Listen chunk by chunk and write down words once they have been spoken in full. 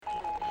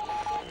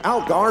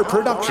Algar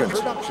Productions.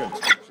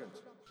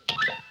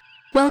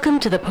 Welcome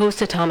to the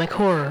Post-Atomic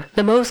Horror,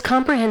 the most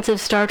comprehensive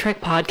Star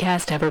Trek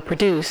podcast ever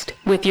produced,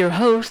 with your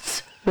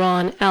hosts,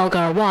 Ron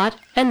Algar Watt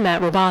and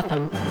Matt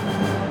Robotham.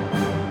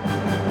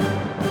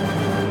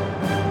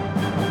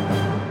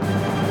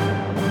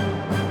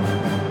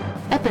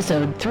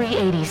 Episode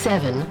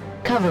 387,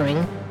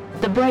 covering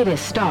The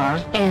Brightest Star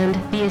and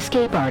The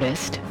Escape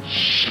Artist.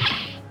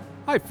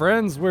 Hi,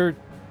 friends. We're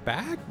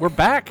back? We're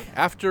back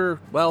after,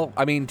 well,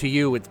 I mean, to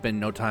you, it's been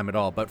no time at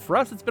all, but for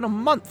us, it's been a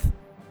month.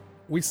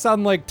 We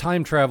sound like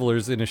time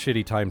travelers in a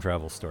shitty time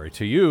travel story.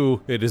 To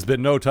you, it has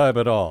been no time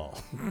at all.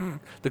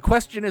 The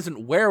question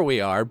isn't where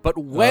we are, but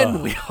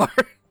when we are.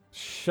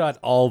 Shut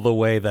all the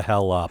way the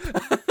hell up.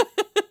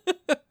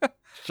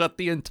 Shut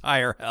the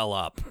entire hell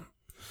up.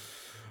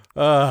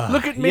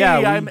 Look at me.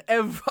 Yeah,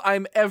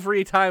 I'm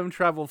every time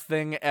travel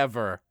thing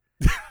ever.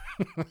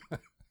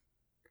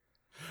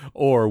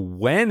 Or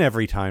when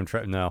every time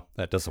travel. No,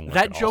 that doesn't work.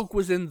 That joke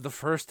was in the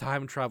first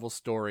time travel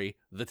story,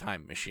 The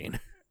Time Machine.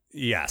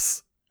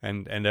 Yes.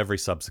 And every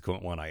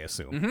subsequent one, I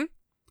assume. Mm-hmm.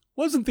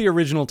 Wasn't the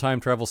original time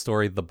travel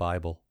story the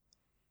Bible?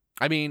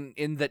 I mean,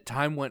 in that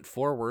time went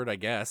forward, I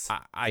guess.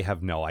 I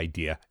have no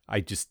idea.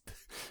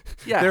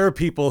 Yeah. There are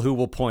people who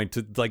will point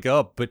to, like,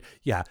 oh, but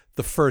yeah,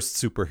 the first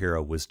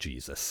superhero was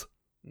Jesus.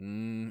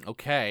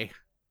 Okay.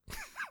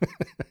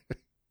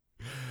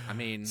 I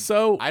mean,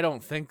 so I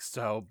don't think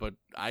so, but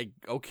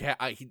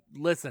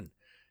listen,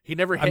 he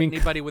never hit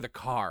anybody with a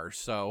car,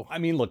 so. I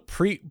mean, look,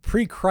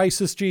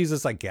 pre-crisis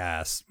Jesus, I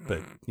guess,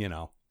 but, you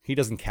know, he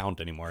doesn't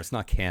count anymore. It's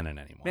not canon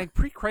anymore. Man,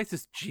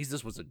 pre-crisis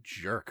Jesus was a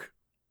jerk.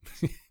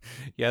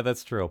 Yeah,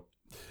 that's true.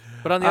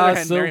 But on the other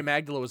hand, Mary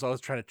Magdalene was always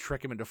trying to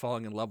trick him into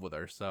falling in love with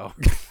her, so.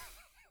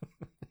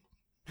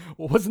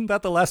 Well, wasn't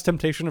that the Last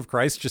Temptation of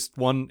Christ, just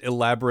one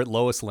elaborate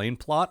Lois Lane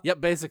plot? Yep,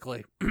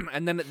 basically.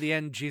 And then at the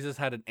end, Jesus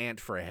had an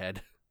ant for a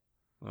head.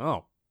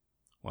 Oh.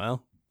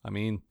 Well, I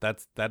mean,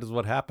 that is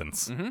what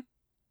happens. Mm-hmm.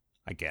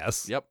 I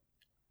guess. Yep.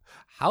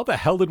 How the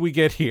hell did we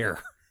get here?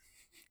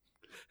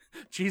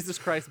 Jesus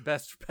Christ,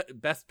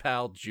 best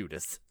pal,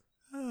 Judas.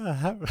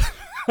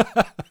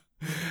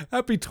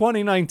 Happy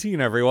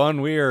 2019,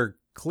 everyone. We are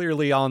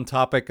clearly on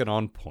topic and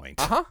on point.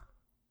 Uh-huh.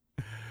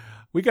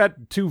 We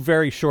got 2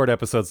 very short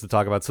episodes to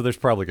talk about, so there's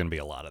probably going to be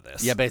a lot of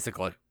this. Yeah,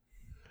 basically.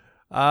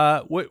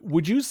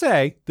 Would you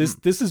say,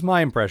 this is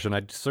my impression,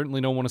 I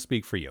certainly don't want to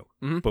speak for you,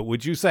 but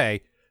would you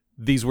say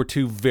these were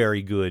 2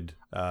 very good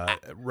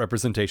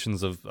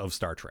representations of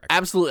Star Trek?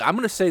 Absolutely. I'm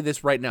going to say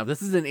this right now.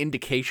 This is an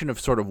indication of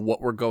sort of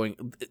what we're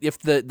going... If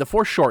the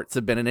 4 shorts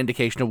have been an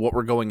indication of what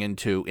we're going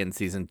into in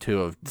Season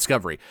 2 of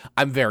Discovery,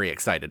 I'm very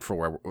excited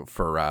for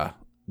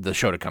the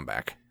show to come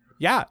back.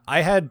 Yeah, I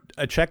had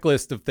a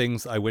checklist of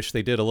things I wish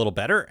they did a little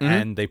better,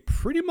 and they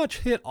pretty much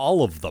hit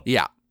all of them.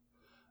 Yeah.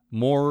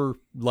 More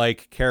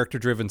like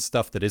character-driven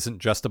stuff that isn't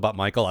just about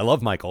Michael. I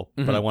love Michael,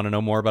 but I want to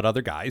know more about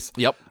other guys.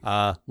 Yep.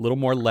 A little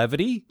more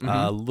levity,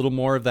 a little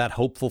more of that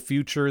hopeful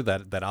future,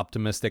 that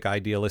optimistic,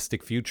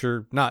 idealistic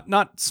future.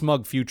 Not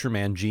smug future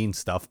man Gene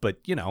stuff, but,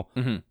 you know,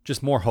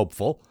 just more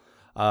hopeful.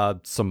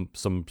 Some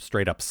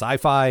straight-up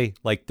sci-fi.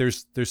 Like,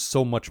 there's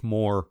so much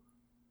more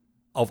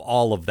of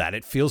all of that.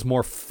 It feels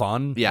more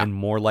fun and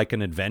more like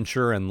an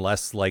adventure and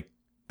less like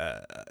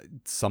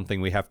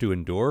something we have to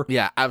endure.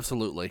 Yeah,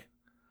 absolutely.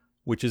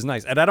 Which is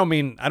nice. And I don't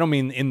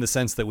mean in the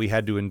sense that we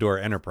had to endure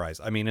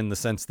Enterprise. I mean in the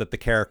sense that the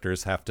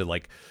characters have to,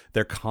 like,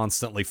 they're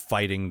constantly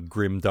fighting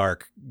grim,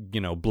 dark,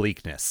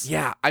 bleakness.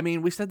 Yeah, I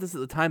mean, we said this at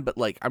the time, but,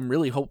 like, I'm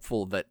really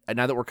hopeful that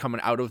now that we're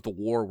coming out of the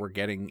war, we're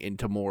getting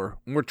into more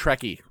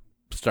Trekky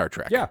Star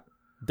Trek. Yeah.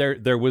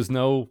 There was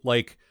no,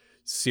 like,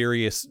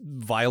 serious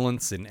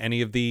violence in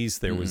any of these.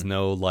 There was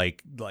no,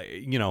 like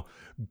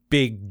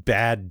big,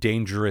 bad,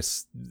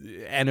 dangerous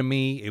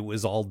enemy. It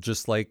was all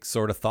just, like,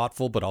 sort of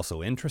thoughtful, but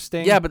also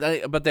interesting. Yeah,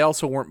 but they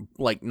also weren't,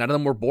 like, none of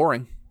them were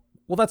boring.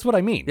 Well, that's what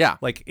I mean. Yeah.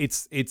 Like,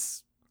 it's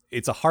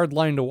a hard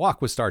line to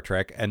walk with Star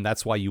Trek, and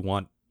that's why you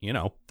want,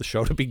 the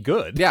show to be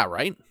good. Yeah,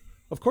 right?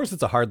 Of course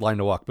it's a hard line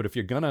to walk, but if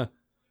you're gonna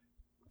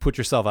put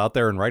yourself out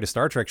there and write a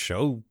Star Trek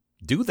show,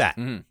 do that.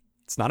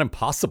 It's not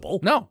impossible.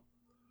 No.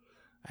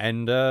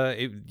 And,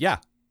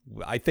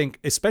 I think,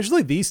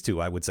 especially these 2,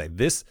 I would say,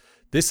 this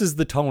is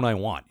the tone I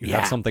want. You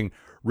have something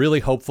really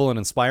hopeful and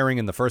inspiring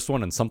in the first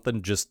one and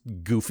something just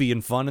goofy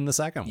and fun in the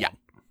second one.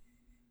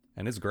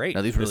 And it's great.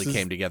 Now, these really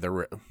came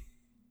together.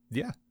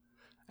 Yeah.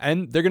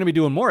 And they're going to be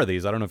doing more of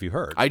these. I don't know if you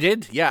heard. I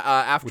did. Yeah.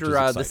 After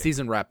the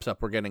season wraps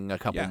up, we're getting a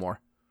couple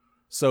more.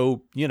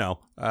 So,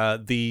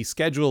 the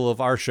schedule of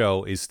our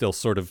show is still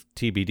sort of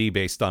TBD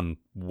based on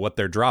what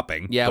they're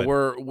dropping. Yeah,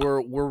 we're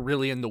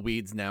really in the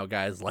weeds now,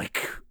 guys.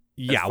 Like,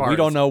 yeah, we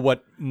don't know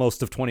what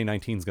most of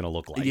 2019 is going to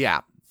look like.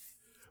 Yeah,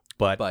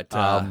 but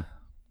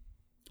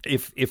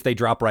if they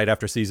drop right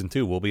after season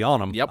 2, we'll be on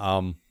them. Yep.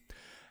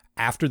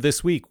 After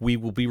this week, we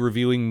will be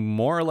reviewing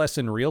more or less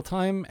in real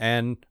time,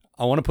 and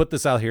I want to put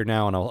this out here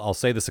now, and I'll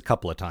say this a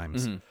couple of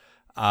times.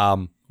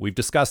 We've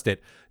discussed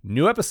it.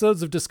 New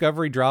episodes of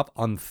Discovery drop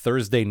on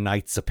Thursday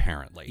nights,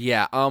 apparently.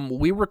 Yeah,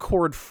 we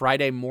record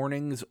Friday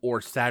mornings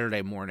or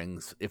Saturday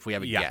mornings if we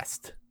have a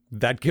guest.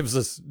 that gives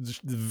us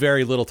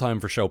very little time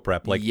for show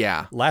prep. Like,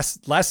 yeah.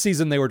 last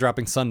season they were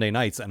dropping Sunday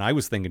nights, and I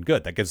was thinking,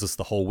 good, that gives us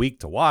the whole week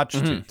to watch,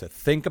 to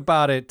think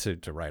about it,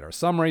 to write our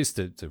summaries,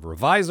 to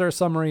revise our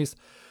summaries.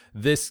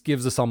 This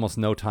gives us almost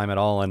no time at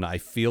all, and I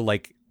feel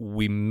like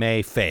we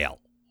may fail.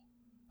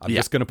 I'm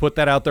just going to put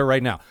that out there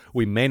right now.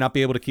 We may not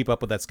be able to keep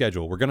up with that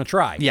schedule. We're going to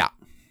try. Yeah.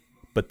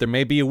 But there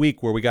may be a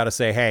week where we got to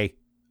say, hey,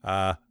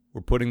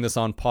 we're putting this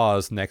on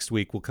pause. Next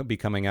week will be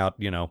coming out,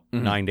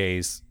 9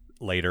 days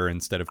later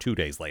instead of 2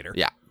 days later.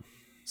 Yeah.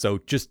 So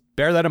just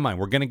bear that in mind.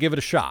 We're going to give it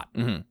a shot.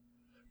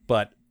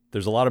 But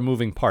there's a lot of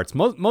moving parts.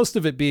 Most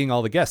of it being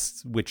all the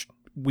guests, which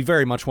we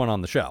very much want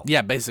on the show.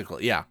 Yeah,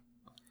 basically, yeah.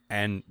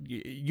 And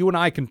you and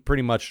I can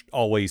pretty much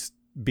always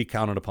be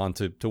counted upon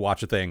to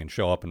watch a thing and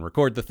show up and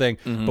record the thing.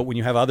 But when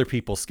you have other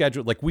people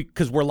scheduled, like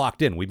because we're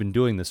locked in, we've been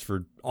doing this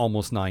for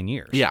almost 9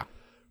 years. Yeah.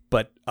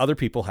 But other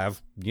people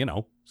have,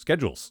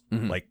 schedules,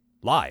 like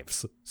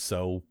lives.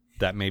 So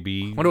that may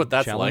be wonder what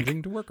that's challenging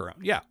like to work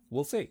around. Yeah,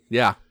 we'll see.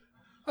 Yeah.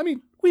 I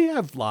mean, we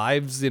have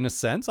lives in a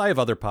sense. I have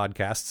other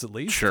podcasts at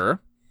least.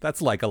 Sure.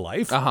 That's like a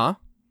life. Uh-huh.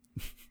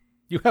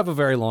 You have a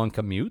very long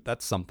commute.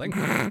 That's something.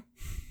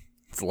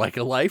 It's like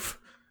a life.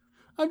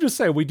 I'm just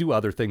saying we do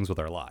other things with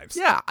our lives.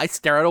 Yeah, I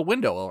stare out a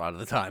window a lot of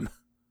the time.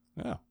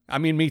 Yeah. I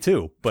mean, me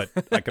too. But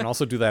I can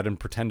also do that and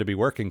pretend to be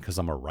working because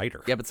I'm a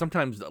writer. Yeah, but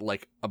sometimes,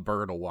 like, a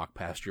bird will walk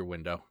past your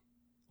window.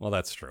 Well,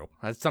 that's true.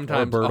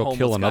 Sometimes bird a will homeless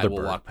kill guy another will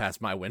bird. walk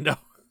past my window.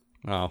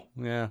 Oh,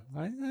 yeah.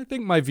 I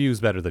think my view's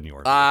better than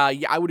yours.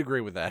 Yeah, I would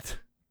agree with that.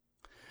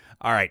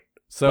 All right.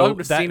 So Welcome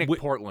to scenic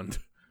Portland.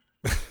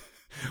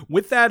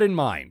 With that in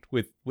mind,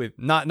 with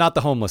not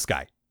the homeless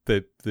guy,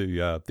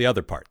 the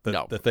other part,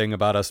 the thing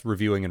about us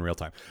reviewing in real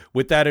time.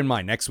 With that in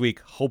mind, next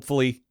week,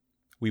 hopefully,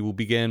 we will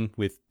begin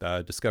with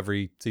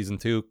Discovery Season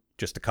 2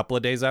 just a couple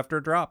of days after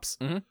it drops.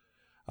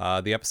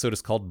 The episode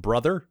is called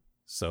Brother,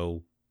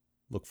 so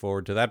look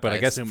forward to that. But I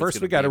guess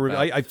first we got to...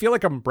 I feel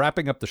like I'm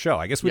wrapping up the show.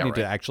 I guess we need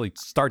to actually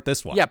start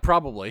this one. Yeah,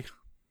 probably.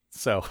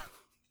 So,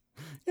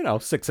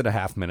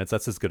 6.5 minutes.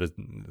 That's as good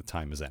a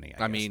time as any, I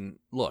guess. mean,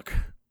 look.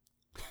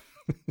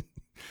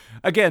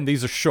 Again,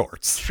 these are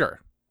shorts.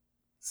 Sure.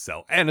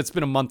 So, and it's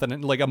been a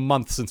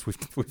month since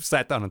we've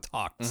sat down and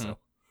talked. So, a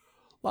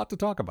lot to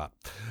talk about.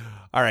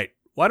 All right.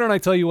 Why don't I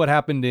tell you what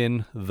happened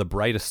in The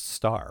Brightest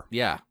Star?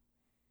 Yeah.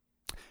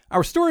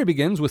 Our story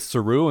begins with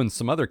Saru and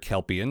some other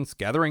Kelpians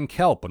gathering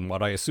kelp in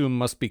what I assume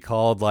must be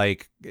called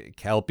like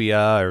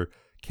Kelpia or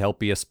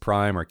Kelpius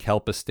Prime or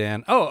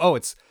Kelpistan. Oh,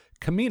 it's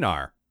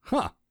Kaminar.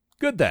 Huh.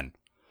 Good then.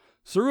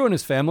 Saru and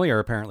his family are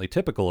apparently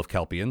typical of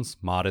Kelpians,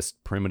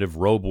 modest, primitive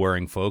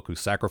robe-wearing folk who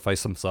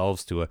sacrifice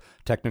themselves to a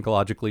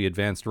technologically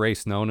advanced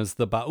race known as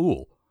the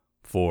Ba'ul,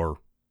 for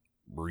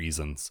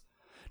reasons.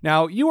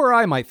 Now, you or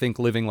I might think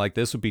living like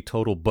this would be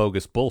total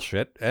bogus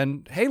bullshit,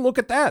 and hey, look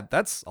at that,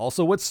 that's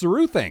also what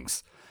Saru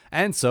thinks.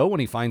 And so, when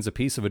he finds a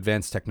piece of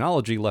advanced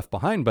technology left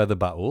behind by the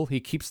Ba'ul, he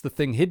keeps the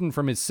thing hidden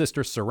from his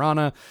sister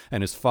Sarana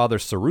and his father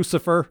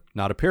Sarucifer.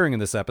 Not appearing in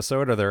this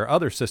episode are their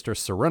other sister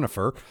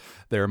Serenifer,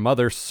 their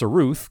mother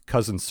Saruth,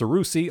 cousin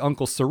Sarusi,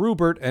 uncle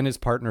Sarubert, and his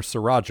partner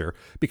Sarajer,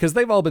 because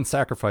they've all been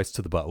sacrificed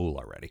to the Ba'ul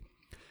already.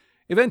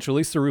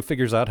 Eventually, Saru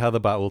figures out how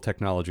the Ba'ul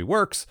technology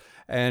works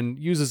and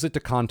uses it to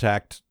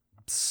contact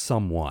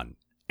someone.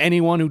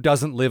 Anyone who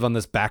doesn't live on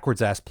this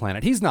backwards-ass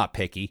planet. He's not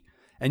picky.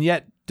 And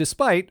yet,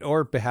 despite,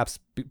 or perhaps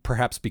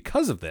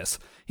because of this,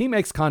 he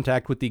makes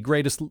contact with the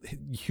greatest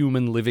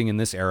human living in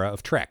this era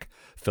of Trek,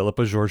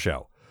 Philippa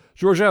Georgiou.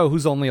 Georgiou,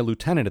 who's only a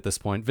lieutenant at this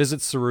point,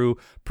 visits Saru,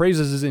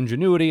 praises his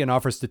ingenuity, and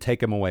offers to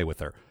take him away with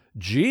her.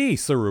 Gee,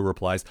 Saru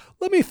replies,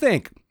 let me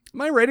think.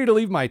 Am I ready to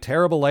leave my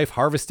terrible life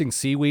harvesting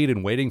seaweed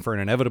and waiting for an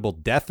inevitable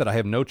death that I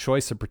have no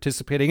choice of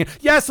participating in?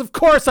 Yes, of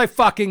course I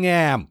fucking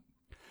am!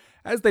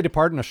 As they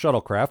depart in a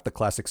shuttlecraft, the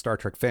classic Star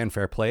Trek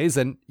fanfare plays,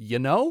 and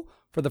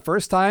for the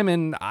first time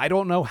in I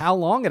don't know how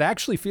long, it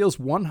actually feels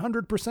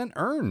 100%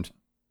 earned.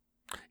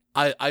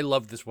 I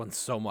love this one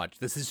so much.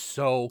 This is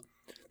so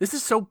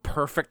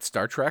perfect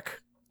Star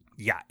Trek.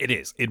 Yeah, it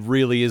is. It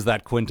really is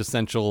that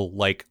quintessential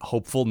like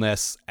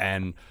hopefulness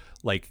and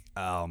like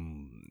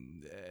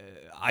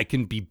I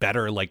can be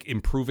better, like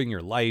improving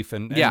your life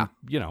and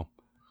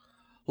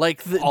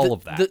like all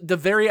of that. The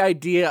very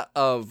idea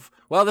of,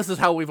 well, this is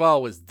how we've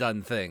always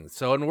done things.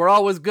 So, and we're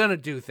always gonna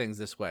do things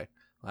this way.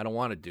 I don't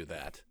want to do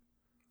that.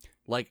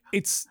 Like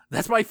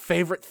that's my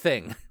favorite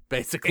thing,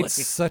 basically.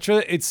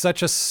 It's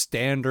such a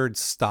standard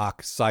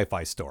stock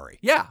sci-fi story.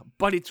 Yeah,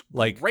 but it's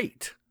like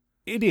great.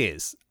 It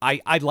is.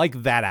 I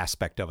like that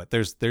aspect of it.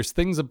 There's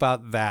things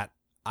about that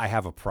I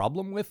have a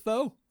problem with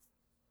though.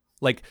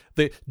 Like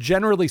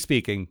generally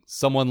speaking,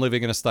 someone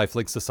living in a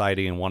stifling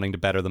society and wanting to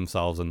better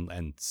themselves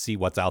and see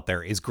what's out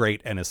there is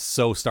great and is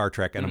so Star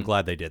Trek, and I'm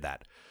glad they did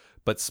that.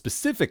 But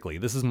specifically,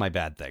 this is my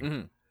bad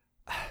thing.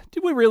 Do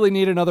we really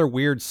need another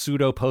weird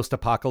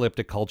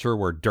pseudo-post-apocalyptic culture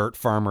where dirt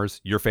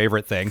farmers, your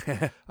favorite thing,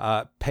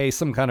 pay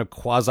some kind of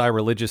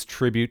quasi-religious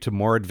tribute to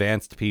more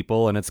advanced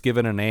people, and it's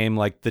given a name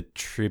like the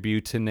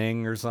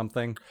Tributening or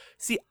something?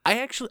 See,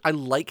 I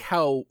like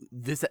how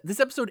this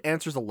episode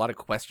answers a lot of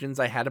questions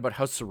I had about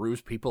how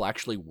Saru's people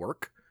actually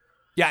work.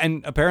 Yeah,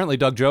 and apparently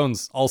Doug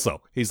Jones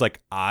also. He's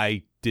like,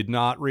 I did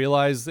not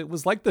realize it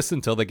was like this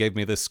until they gave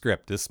me this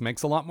script. This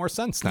makes a lot more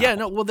sense now. Yeah,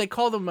 no, well, they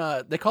called them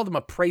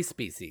a prey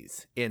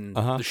species in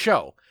the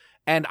show.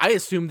 And I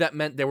assumed that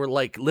meant they were,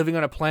 like, living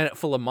on a planet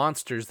full of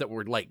monsters that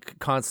were, like,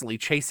 constantly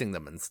chasing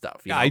them and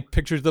stuff. You know? I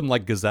pictured them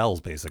like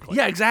gazelles, basically.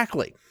 Yeah,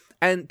 exactly.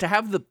 And to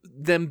have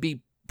them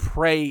be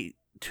prey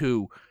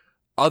to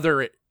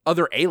other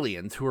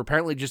aliens who are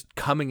apparently just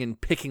coming and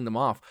picking them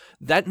off,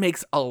 that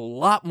makes a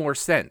lot more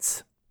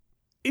sense.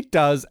 It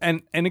does.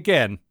 And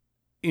again,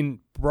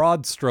 in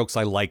broad strokes,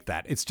 I like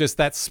that. It's just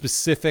that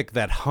specific,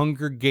 that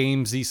Hunger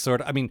Games-y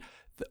sort of... I mean,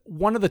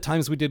 one of the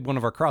times we did one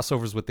of our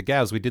crossovers with the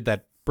Gavs, we did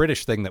that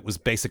British thing that was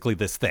basically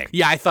this thing.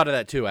 Yeah, I thought of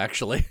that too,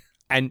 actually.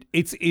 And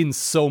it's in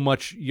so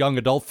much young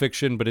adult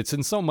fiction, but it's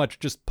in so much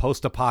just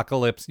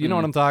post-apocalypse. You know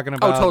what I'm talking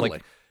about? Oh, totally.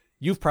 Like,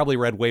 you've probably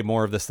read way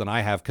more of this than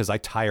I have because I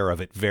tire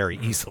of it very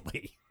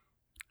easily.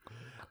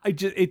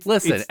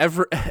 Listen,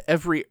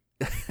 every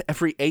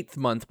 8th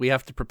month we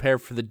have to prepare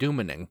for the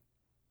Doomening.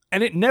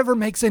 And it never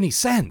makes any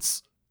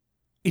sense.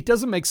 It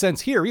doesn't make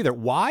sense here either.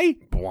 Why?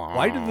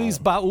 Why do these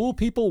Ba'ul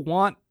people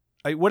want...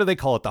 what do they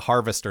call it? The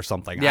harvest or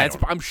something? Yeah,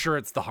 I'm sure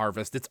it's the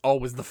harvest. It's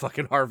always the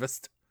fucking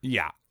harvest.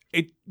 Yeah.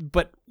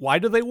 But why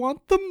do they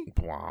want them?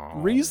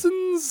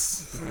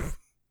 Reasons?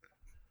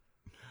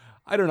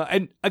 I don't know.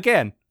 And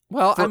again...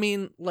 Well, I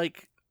mean,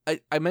 like,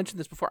 I mentioned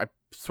this before. I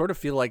sort of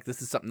feel like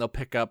this is something they'll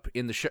pick up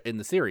in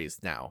the series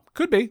now.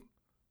 Could be.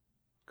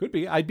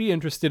 I'd be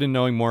interested in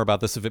knowing more about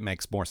this if it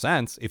makes more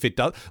sense. If it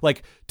does...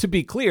 Like, to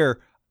be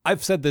clear,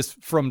 I've said this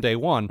from day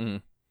one.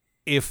 Mm.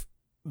 If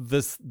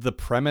the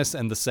premise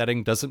and the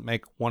setting doesn't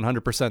make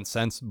 100%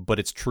 sense, but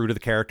it's true to the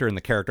character and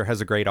the character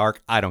has a great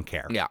arc, I don't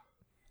care. Yeah.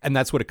 And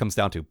that's what it comes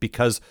down to.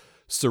 Because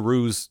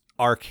Saru's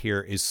arc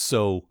here is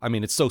so... I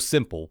mean, it's so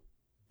simple,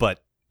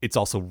 but it's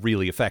also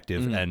really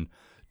effective. Mm-hmm. And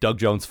Doug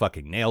Jones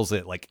fucking nails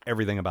it. Like,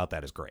 everything about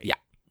that is great. Yeah.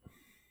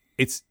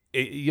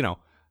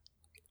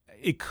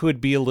 It could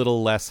be a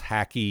little less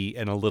hacky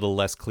and a little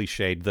less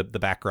cliched, the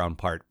background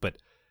part, but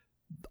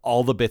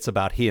all the bits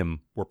about him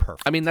were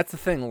perfect. I mean, that's the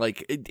thing.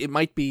 Like, it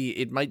might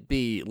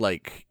be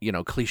like,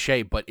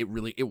 cliche, but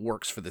it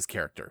works for this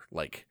character.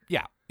 Like,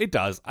 yeah, it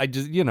does. I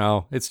just,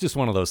 it's just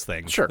one of those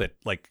things. Sure. That,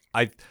 like,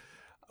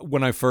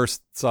 when I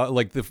first saw,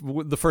 like,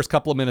 the first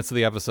couple of minutes of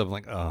the episode, I'm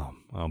like, oh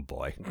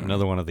boy,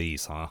 another one of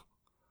these, huh?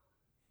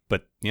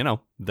 But,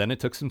 then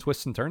it took some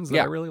twists and turns that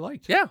I really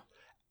liked. Yeah.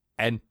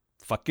 And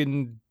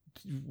fucking...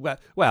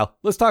 Well,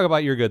 let's talk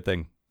about your good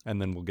thing, and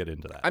then we'll get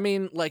into that. I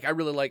mean, like, I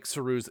really like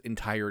Saru's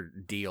entire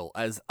deal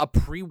as a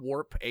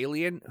pre-warp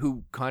alien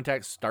who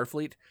contacts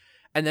Starfleet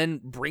and then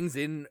brings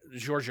in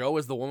Georgiou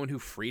as the woman who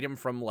freed him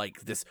from,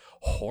 like, this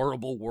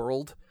horrible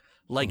world.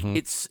 Like,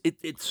 it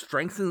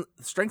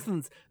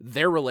strengthens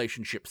their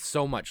relationship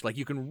so much. Like,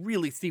 you can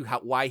really see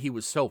why he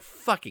was so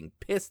fucking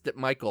pissed at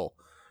Michael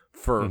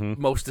for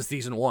most of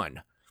season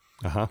 1.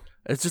 Uh-huh.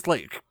 It's just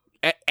like...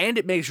 And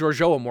it makes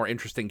Georgiou a more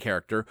interesting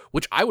character,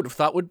 which I would have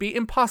thought would be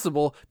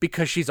impossible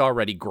because she's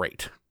already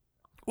great.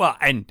 Well,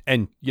 and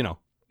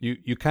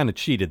you kind of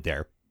cheated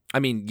there.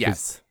 I mean,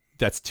 yes.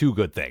 That's two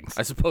good things.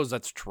 I suppose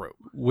that's true.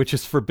 Which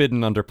is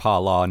forbidden under PA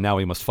law, and now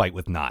we must fight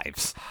with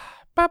knives.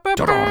 But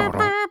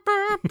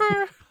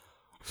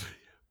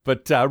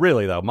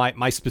really, though,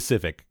 my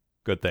specific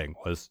good thing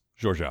was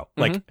Georgiou.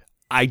 Like,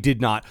 I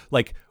did not...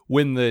 Like...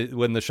 When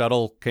the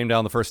shuttle came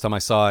down the first time I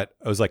saw it,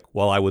 I was like,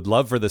 well, I would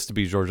love for this to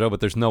be Georgiou, but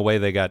there's no way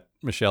they got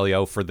Michelle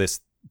Yeoh for this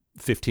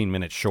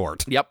 15-minute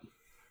short. Yep.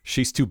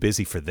 She's too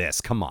busy for this.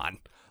 Come on.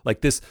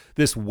 Like this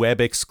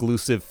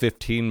web-exclusive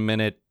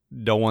 15-minute,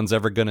 no one's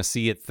ever going to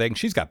see it thing.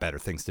 She's got better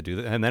things to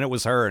do. And then it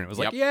was her, and it was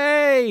like,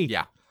 yay!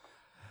 Yeah.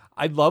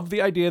 I love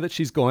the idea that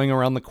she's going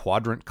around the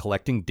quadrant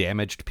collecting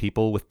damaged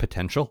people with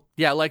potential.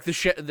 Yeah, like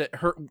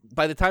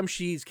by the time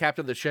she's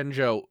captain of the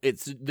Shenzhou,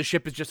 the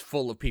ship is just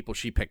full of people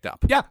she picked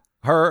up. Yeah,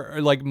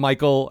 her, like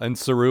Michael and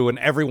Saru and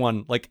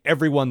everyone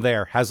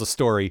there has a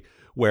story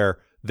where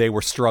they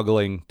were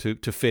struggling to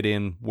fit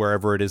in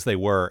wherever it is they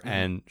were,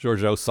 and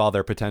Georgiou saw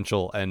their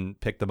potential and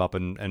picked them up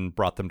and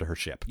brought them to her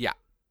ship. Yeah,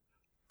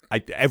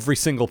 every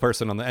single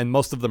person and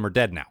most of them are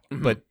dead now,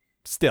 but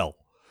still.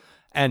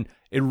 And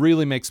it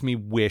really makes me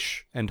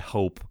wish and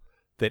hope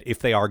that if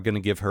they are going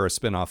to give her a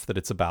spinoff, that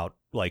it's about,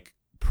 like,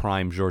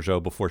 prime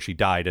Georgiou before she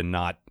died and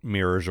not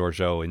mirror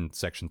Georgiou in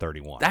Section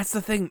 31. That's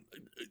the thing.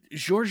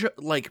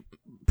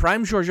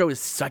 Prime Georgiou is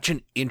such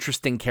an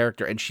interesting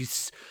character, and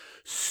she's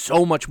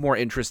so much more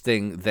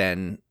interesting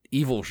than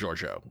evil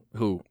Georgiou,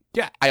 who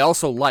I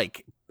also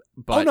like.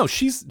 But... Oh, no,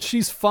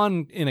 she's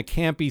fun in a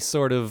campy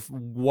sort of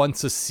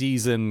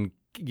once-a-season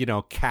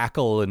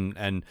cackle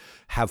and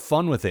have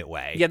fun with it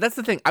way. Yeah, that's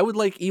the thing. I would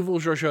like evil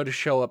Georgiou to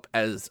show up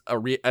as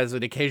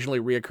an occasionally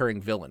reoccurring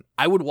villain.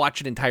 I would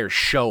watch an entire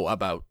show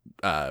about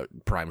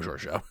Prime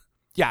Georgiou.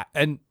 Yeah,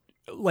 and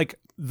like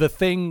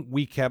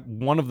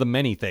one of the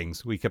many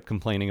things we kept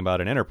complaining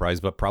about in Enterprise,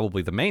 but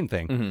probably the main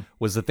thing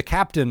was that the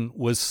captain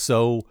was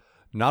so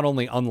not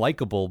only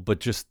unlikable,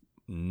 but just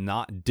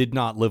did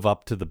not live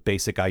up to the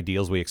basic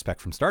ideals we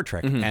expect from Star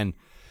Trek. And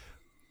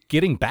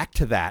getting back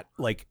to that,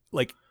 like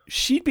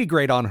she'd be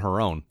great on her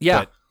own. Yeah.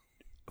 But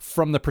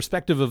from the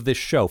perspective of this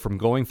show, from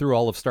going through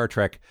all of Star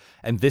Trek,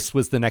 and this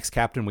was the next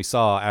captain we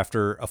saw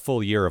after a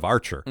full year of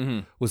Archer,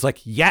 was like,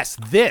 yes,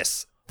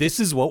 this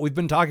is what we've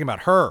been talking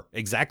about. Her,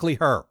 exactly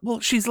her. Well,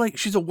 she's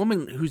a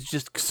woman who's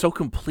just so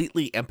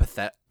completely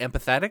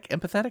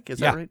empathetic. Is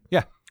that right?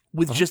 Yeah.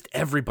 With just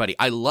everybody.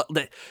 I love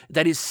that.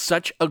 That is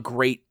such a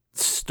great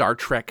Star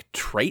Trek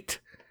trait.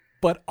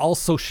 But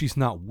also, she's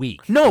not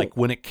weak. No. Like,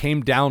 when it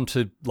came down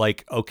to,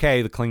 like,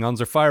 okay, the Klingons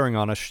are firing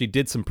on us, she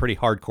did some pretty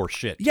hardcore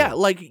shit. Yeah, too.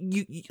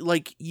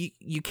 like,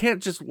 you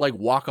can't just, like,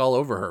 walk all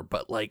over her,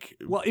 but, like...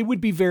 Well, it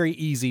would be very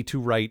easy to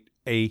write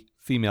a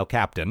female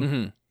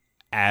captain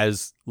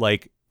as,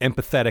 like,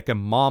 empathetic and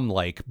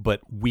mom-like,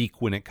 but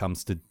weak when it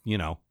comes to, you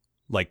know,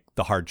 like,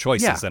 the hard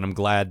choices. Yeah. And I'm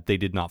glad they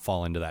did not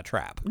fall into that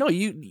trap. No,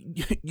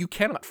 you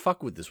cannot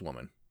fuck with this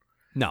woman.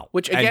 No.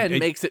 Which, again,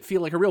 makes it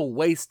feel like a real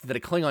waste that a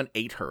Klingon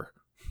ate her.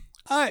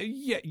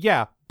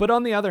 Yeah, but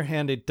on the other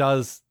hand, it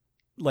does,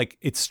 like,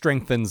 it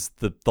strengthens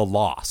the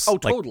loss. Oh,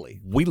 Like,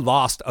 totally. we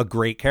lost a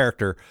great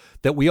character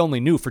that we only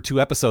knew for 2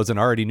 episodes and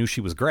already knew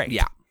she was great.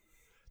 Yeah.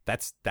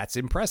 That's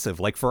impressive.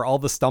 Like, for all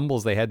the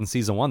stumbles they had in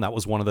season 1, that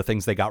was one of the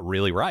things they got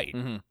really right.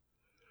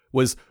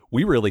 Was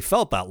we really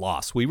felt that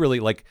loss. We really,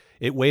 like,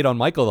 it weighed on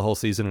Michael the whole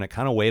season, and it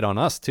kind of weighed on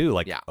us too.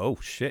 Like, oh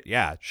shit,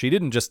 yeah, she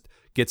didn't just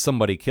get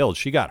somebody killed;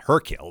 she got her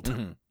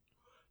killed.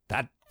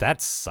 That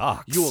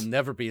sucks. You will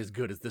never be as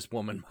good as this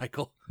woman,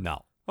 Michael.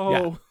 No. Oh.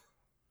 Yeah.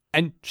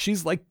 And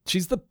she's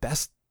the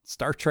best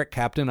Star Trek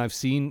captain I've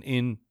seen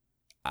in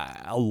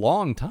a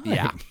long time.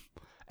 Yeah.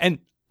 And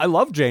I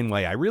love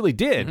Janeway. I really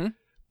did.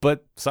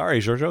 But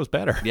sorry, Georgiou's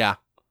better. Yeah.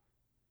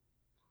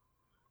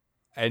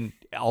 And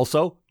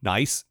also,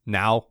 nice.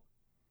 Now,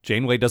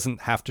 Janeway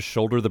doesn't have to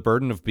shoulder the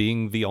burden of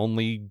being the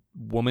only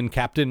woman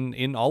captain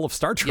in all of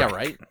Star Trek. Yeah,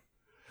 right?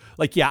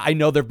 Like, yeah, I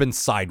know there have been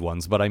side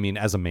ones, but I mean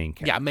as a main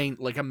character.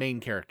 Yeah, a main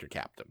character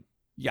captain.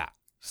 Yeah.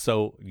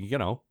 So, you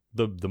know,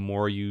 the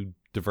more you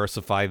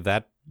diversify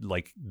that,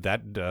 like,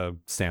 that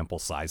sample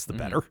size, the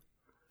better.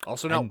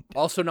 Also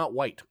not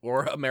white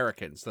or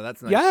American, so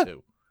that's nice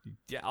too.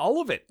 Yeah,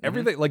 all of it.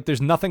 Everything. Like,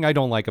 there's nothing I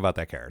don't like about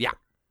that character. Yeah.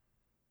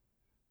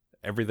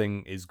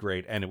 Everything is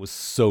great, and it was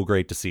so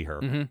great to see her.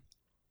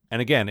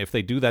 And again, if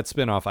they do that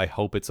spinoff, I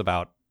hope it's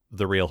about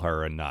the real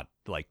her and not,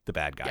 like, the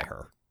bad guy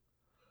her.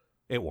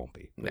 It won't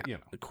be. But, you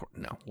know.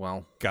 No,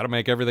 well... Got to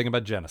make everything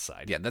about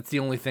genocide. Yeah, that's the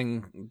only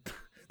thing...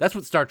 That's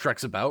what Star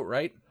Trek's about,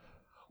 right?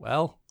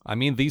 Well, I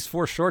mean, these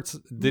 4 shorts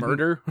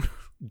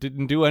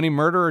didn't do any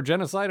murder or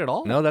genocide at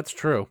all. No, that's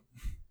true.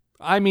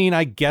 I mean,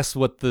 I guess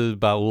what the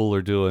Ba'ul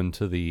are doing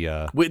to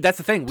the... that's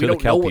the thing. We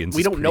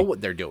don't know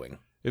what they're doing.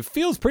 It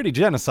feels pretty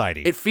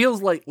genocide-y. It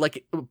feels like...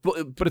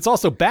 But it's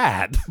also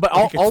bad. But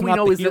like, all we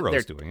know is that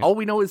they're doing it. all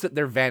we know is that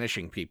they're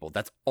vanishing people.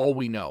 That's all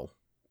we know.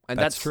 And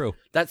that's true.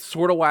 That's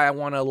sort of why I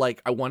want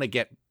to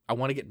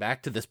get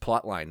back to this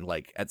plot line,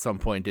 like, at some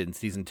point in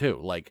season 2.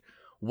 Like,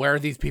 where are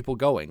these people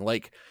going?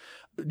 Like,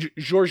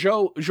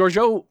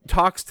 Georgiou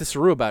talks to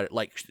Saru about it.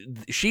 Like,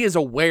 she is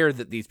aware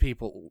that these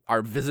people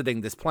are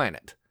visiting this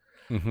planet.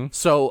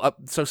 So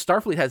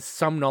Starfleet has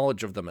some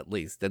knowledge of them at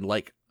least. And,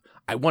 like,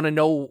 I want to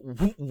know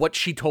what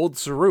she told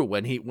Saru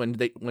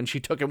when she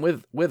took him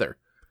with her.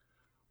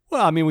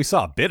 Well, I mean, we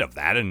saw a bit of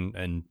that,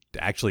 and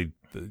actually,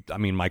 I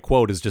mean, my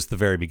quote is just the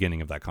very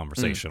beginning of that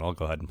conversation. I'll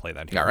go ahead and play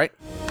that here. All right.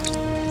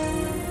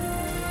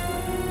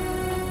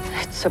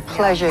 It's a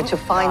pleasure to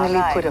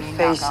finally put a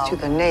face to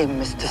the name,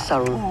 Mr.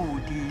 Saru.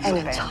 An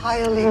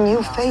entirely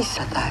new face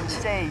at that.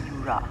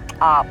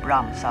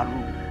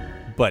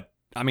 But,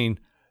 I mean,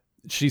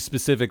 she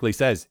specifically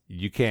says,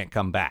 you can't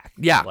come back.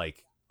 Yeah.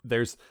 Like,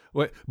 there's...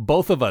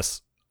 Both of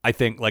us, I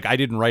think, like, I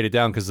didn't write it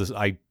down because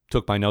I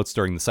took my notes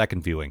during the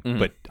second viewing,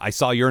 but I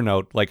saw your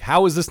note, like,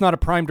 how is this not a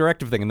Prime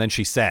Directive thing? And then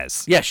she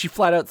says... Yeah, she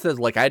flat out says,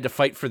 like, I had to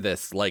fight for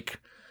this. Like,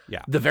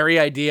 the very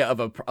idea of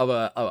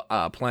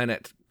a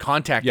planet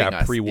contacting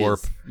us pre-warp,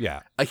 is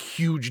a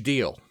huge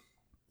deal.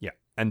 Yeah,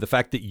 and the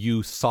fact that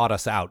you sought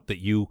us out, that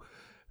you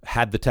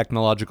had the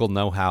technological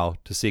know-how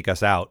to seek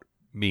us out,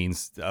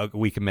 means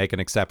we can make an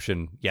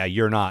exception. Yeah,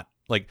 you're not,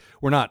 like,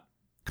 we're not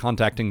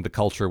contacting the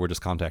culture, we're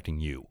just contacting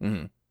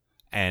you.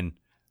 And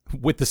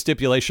with the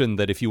stipulation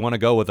that if you want to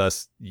go with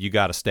us, you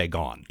got to stay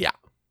gone. Yeah.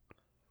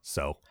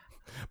 So,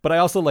 but I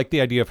also like the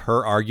idea of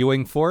her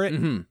arguing for it.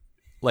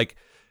 Like,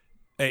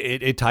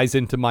 it ties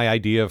into my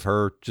idea of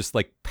her just,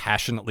 like,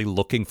 passionately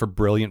looking for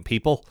brilliant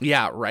people.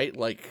 Yeah, right?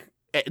 Like,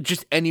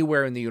 just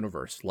anywhere in the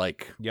universe.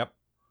 Like, yep.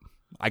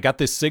 I got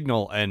this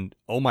signal, and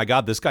oh my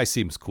god, this guy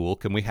seems cool.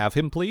 Can we have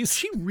him, please?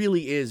 She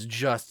really is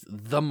just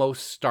the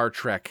most Star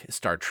Trek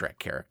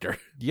character.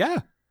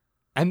 Yeah.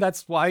 And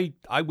that's why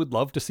I would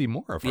love to see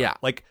more of her. Yeah.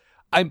 Like,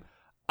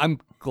 I'm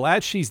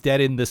glad she's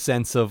dead in the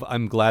sense of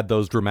I'm glad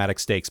those dramatic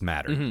stakes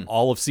mattered.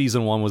 All of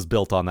season 1 was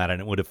built on that,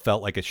 and it would have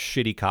felt like a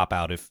shitty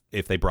cop-out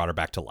if they brought her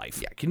back to life.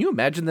 Yeah. Can you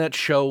imagine that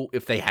show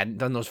if they hadn't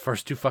done those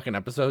first 2 fucking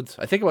episodes?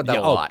 I think about that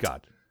a lot. Oh,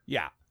 God.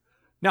 Yeah.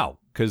 No,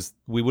 because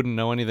we wouldn't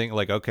know anything.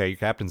 Like, okay, your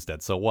captain's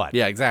dead, so what?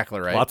 Yeah, exactly,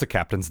 right? Lots of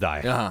captains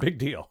die. Big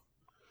deal.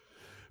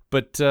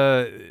 But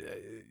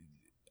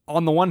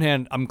on the one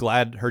hand, I'm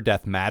glad her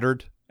death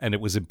mattered and it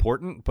was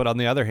important. But on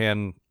the other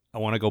hand, I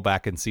want to go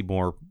back and see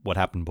more what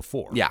happened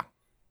before. Yeah.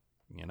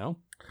 You know?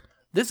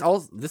 This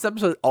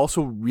episode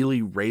also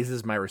really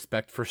raises my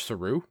respect for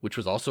Saru, which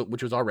was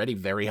already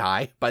very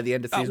high by the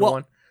end of season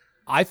 1.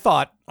 I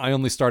thought I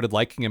only started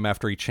liking him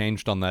after he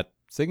changed on that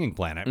singing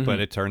planet, but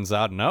it turns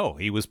out no,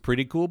 he was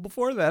pretty cool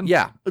before then.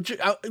 Yeah,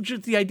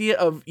 just the idea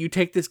of you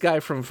take this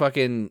guy from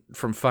fucking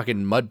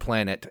Mud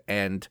Planet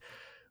and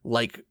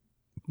like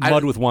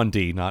Mud with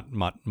 1D, not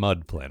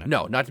Mud Planet.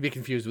 No, not to be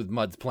confused with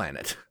Mud's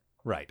Planet.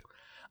 Right.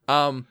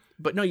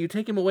 But no, you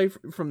take him away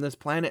from this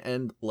planet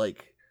and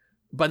like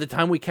by the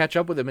time we catch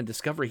up with him in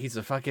Discovery, he's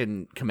a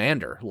fucking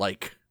commander.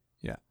 Like,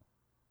 yeah,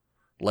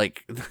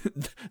 like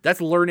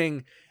that's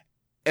learning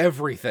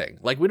everything.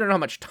 Like, we don't know how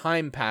much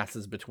time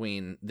passes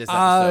between this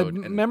episode.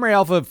 Memory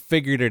Alpha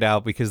figured it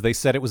out because they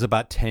said it was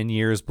about 10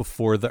 years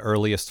before the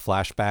earliest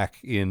flashback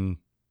in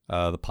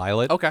the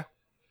pilot. Okay.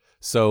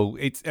 So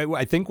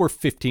I think we're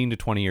 15 to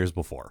 20 years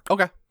before.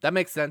 Okay, that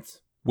makes sense.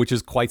 Which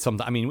is quite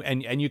something. I mean,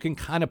 and you can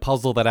kind of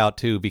puzzle that out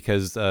too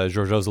because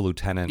Georgiou's a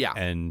lieutenant, yeah.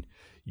 And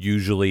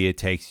usually it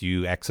takes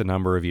you X a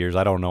number of years.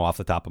 I don't know off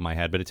the top of my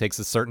head, but it takes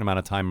a certain amount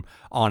of time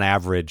on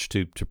average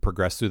to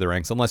progress through the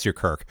ranks, unless you're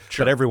Kirk.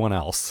 Sure. But everyone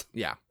else.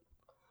 Yeah.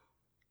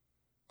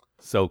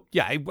 So,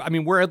 yeah, I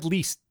mean, we're at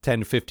least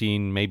 10,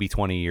 15, maybe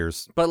 20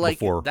 years but like,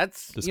 before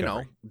that's,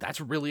 Discovery.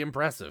 That's really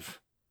impressive.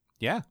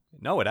 Yeah.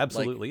 No, it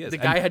absolutely is. The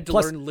guy had to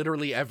plus, learn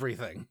literally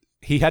everything.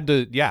 He had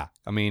to, yeah.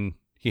 I mean,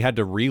 he had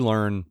to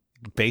relearn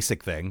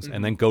basic things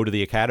and then go to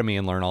the academy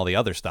and learn all the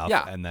other stuff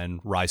and then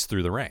rise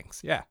through the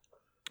ranks. Yeah.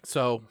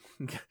 So,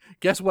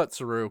 guess what,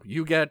 Saru?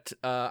 You get,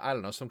 I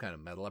don't know, some kind of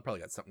medal. I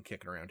probably got something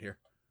kicking around here.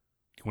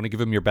 You want to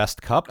give him your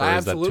best cup, or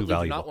is that too valuable? I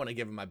absolutely do not want to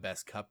give him my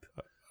best cup.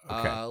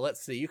 Okay.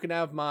 Let's see. You can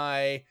have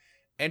my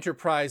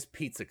Enterprise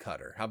pizza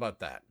cutter. How about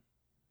that?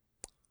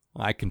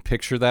 I can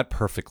picture that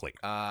perfectly.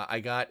 I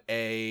got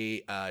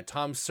a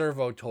Tom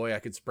Servo toy I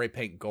could spray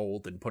paint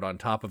gold and put on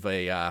top of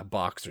a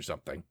box or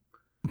something.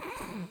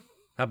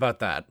 How about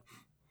that?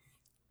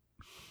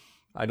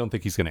 I don't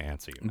think he's going to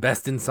answer you.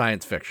 Best in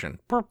science fiction.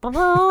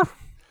 But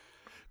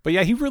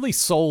yeah, he really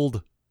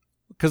sold,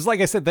 because like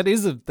I said, that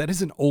is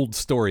an old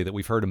story that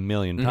we've heard a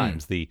million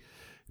times. The,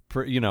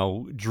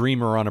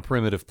 dreamer on a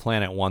primitive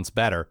planet wants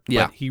better.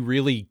 Yeah. But he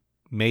really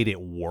made it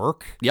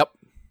work. Yep.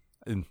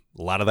 And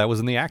a lot of that was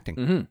in the acting.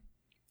 Mm-hmm.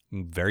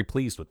 I'm very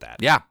pleased with that.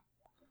 Yeah.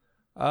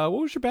 What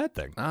was your bad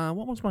thing?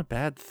 What was my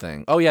bad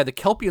thing? Oh, yeah, the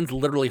Kelpians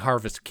literally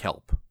harvest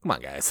kelp. Come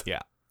on, guys. Yeah.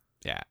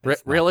 Yeah.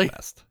 Really? The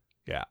best.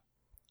 Yeah.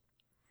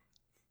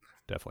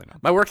 Definitely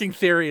not. My working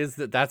theory is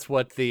that that's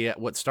what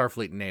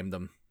Starfleet named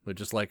them. They're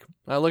just like,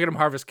 oh, look at them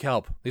harvest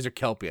kelp. These are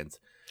Kelpians.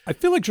 I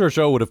feel like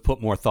Georgiou would have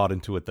put more thought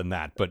into it than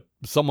that, but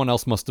someone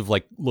else must have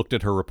looked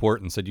at her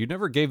report and said, you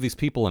never gave these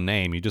people a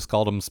name. You just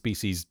called them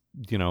species,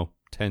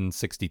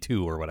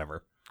 1062 or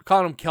whatever.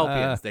 Calling them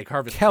Kelpians. They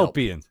harvest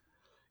Kelpians. Kelp.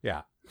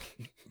 Yeah.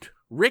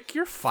 Rick,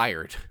 you're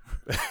fired.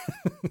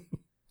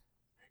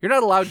 You're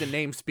not allowed to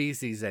name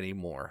species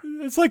anymore.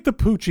 It's like the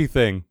Poochie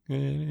thing.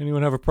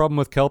 Anyone have a problem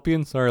with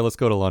Kelpians? All right, let's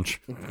go to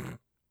lunch.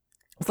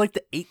 It's like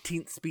the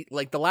 18th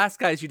like the last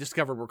guys you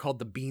discovered were called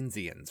the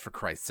Beansians, for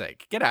Christ's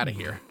sake. Get out of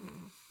here.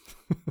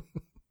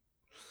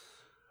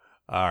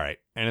 All right.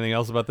 Anything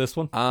else about this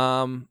one?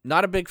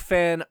 Not a big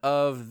fan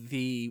of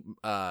the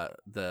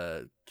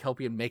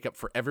Kelpian makeup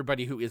for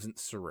everybody who isn't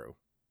Saru.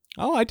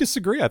 Oh, I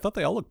disagree. I thought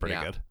they all looked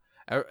pretty good.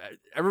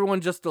 Everyone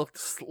just looked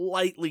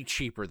slightly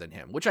cheaper than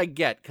him, which I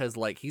get because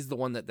he's the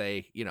one that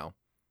they, Well,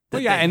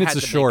 yeah, and it's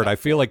a short. I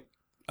feel like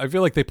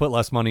they put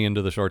less money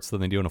into the shorts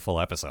than they do in a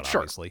full episode,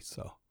 sure. Obviously.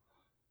 So,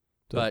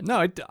 but no,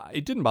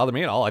 it didn't bother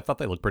me at all. I thought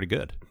they looked pretty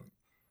good.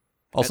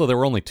 Also, there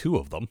were only 2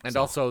 of them. And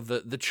also,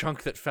 the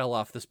chunk that fell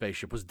off the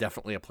spaceship was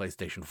definitely a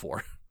PlayStation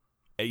 4.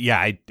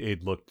 Yeah,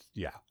 it looked.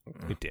 Yeah,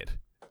 it did.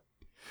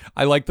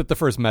 I like that the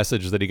first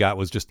message that he got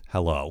was just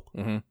hello,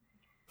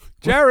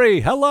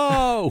 Jerry.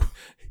 Hello.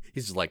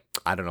 He's just like,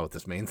 I don't know what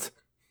this means.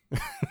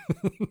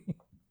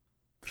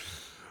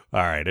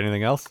 All right.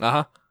 Anything else?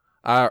 No.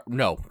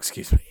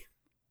 Excuse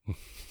me.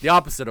 The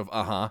opposite of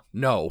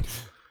no.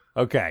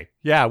 Okay.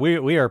 Yeah,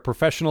 we are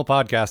professional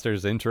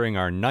podcasters entering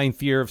our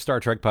 9th year of Star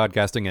Trek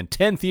podcasting and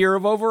 10th year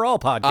of overall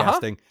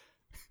podcasting.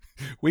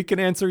 We can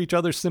answer each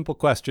other's simple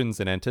questions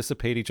and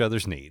anticipate each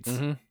other's needs.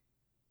 Mm-hmm.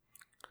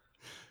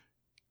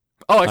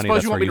 Oh, I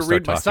suppose you want me to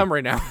read my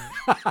summary now.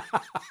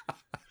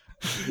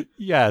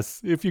 Yes,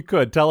 if you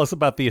could, tell us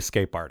about the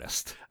escape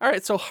artist. All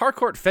right, so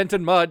Harcourt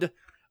Fenton Mudd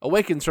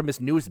awakens from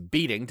his newest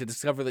beating to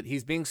discover that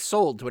he's being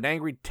sold to an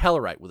angry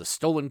Tellarite with a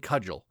stolen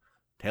cudgel.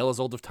 Tale as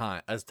old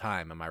as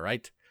time, am I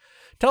right?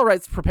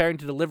 Tellarite's preparing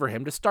to deliver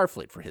him to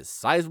Starfleet for his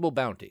sizable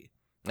bounty.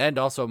 And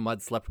also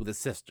Mudd slept with his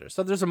sister,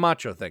 so there's a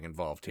macho thing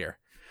involved here.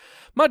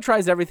 Mudd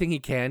tries everything he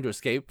can to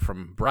escape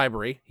from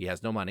bribery, he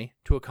has no money,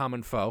 to a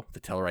common foe, the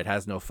Tellarite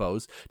has no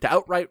foes, to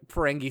outright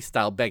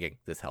Ferengi-style begging,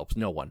 this helps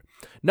no one,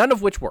 none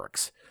of which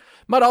works.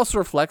 Mudd also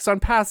reflects on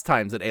past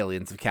times that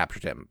aliens have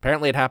captured him.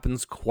 Apparently it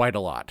happens quite a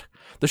lot.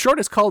 The short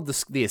is called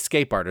the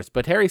Escape Artist,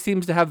 but Harry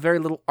seems to have very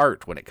little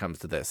art when it comes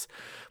to this.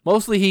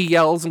 Mostly he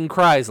yells and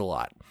cries a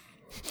lot.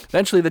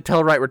 Eventually, the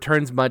Tellarite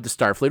returns Mudd to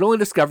Starfleet, only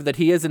to discover that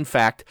he is, in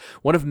fact,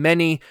 one of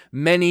many,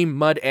 many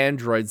Mudd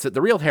androids that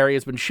the real Harry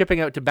has been shipping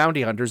out to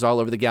bounty hunters all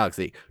over the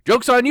galaxy.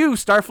 Joke's on you,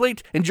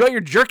 Starfleet! Enjoy your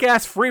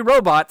jerk-ass free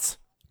robots!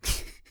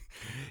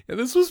 Yeah,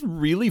 this was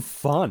really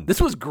fun. This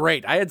was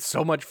great. I had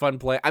so much fun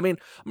playing. I mean,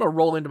 I'm going to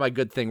roll into my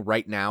good thing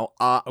right now.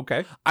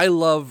 Okay. I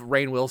love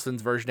Rainn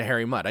Wilson's version of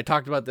Harry Mudd. I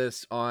talked about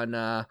this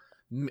on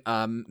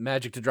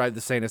Magic to Drive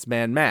the Sanest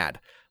Man Mad.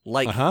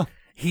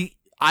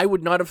 I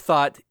would not have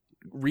thought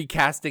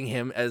recasting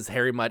him as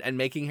Harry Mudd and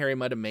making Harry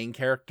Mudd a main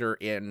character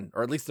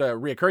or at least a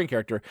reoccurring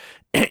character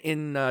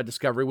in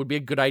Discovery would be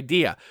a good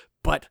idea.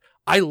 But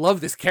I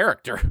love this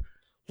character.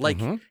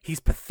 He's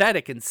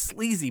pathetic and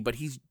sleazy, but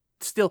he's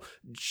still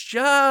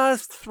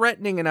just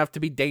threatening enough to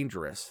be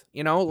dangerous.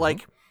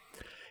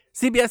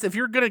 CBS, if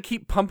you're going to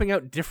keep pumping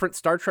out different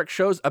Star Trek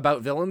shows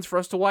about villains for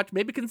us to watch,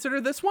 maybe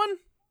consider this one.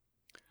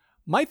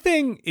 My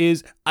thing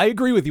is, I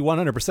agree with you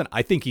 100%.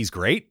 I think he's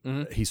great.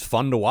 Mm-hmm. He's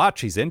fun to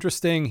watch. He's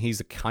interesting. He's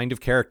a kind of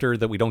character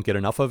that we don't get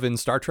enough of in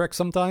Star Trek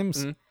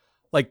sometimes.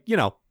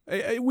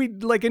 Mm-hmm. We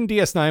like in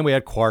DS9, we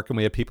had Quark and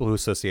we had people who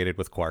associated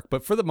with Quark.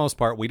 But for the most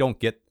part, we don't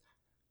get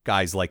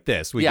guys like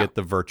this. We get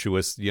the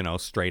virtuous,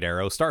 straight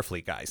arrow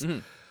Starfleet guys.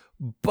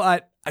 Mm-hmm.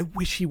 But I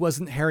wish he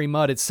wasn't Harry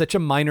Mudd. It's such a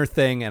minor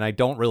thing, and I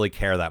don't really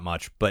care that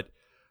much. But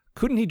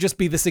couldn't he just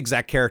be this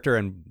exact character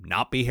and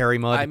not be Harry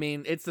Mudd? I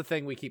mean, it's the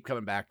thing we keep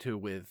coming back to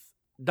with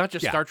not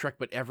just Star Trek,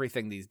 but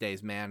everything these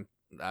days, man.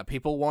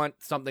 People want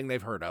something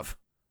they've heard of.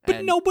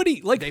 But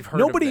nobody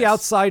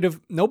outside of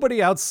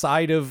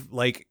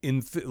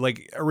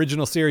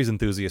original series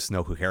enthusiasts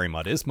know who Harry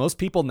Mudd is. Most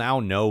people now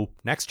know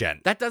Next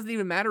Gen. That doesn't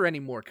even matter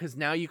anymore because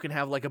now you can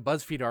have like a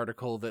BuzzFeed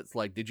article that's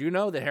like, "Did you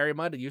know that Harry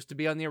Mudd used to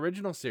be on the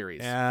original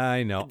series?" Yeah,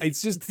 I know.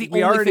 It's just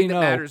the only thing that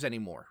matters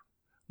anymore.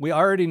 We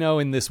already know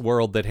in this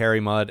world that Harry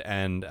Mudd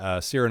and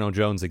Cyrano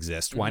Jones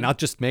exist. Why not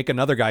just make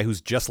another guy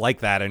who's just like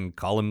that and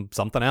call him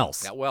something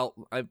else? Yeah, well,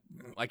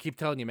 I keep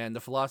telling you, man, the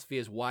philosophy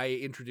is why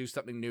introduce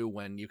something new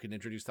when you can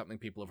introduce something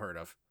people have heard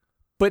of.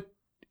 But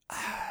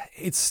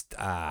it's,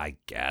 I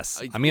guess.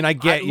 I mean, I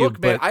get you.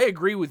 Look, man, I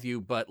agree with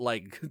you, but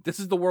this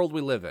is the world we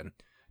live in.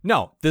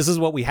 No, this is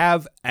what we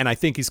have, and I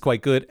think he's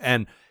quite good.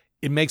 And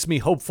it makes me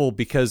hopeful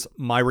because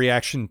my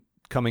reaction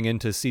coming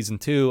into season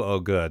 2, oh,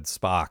 good,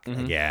 Spock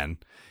again,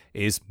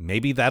 is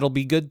maybe that'll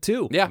be good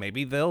too. Yeah.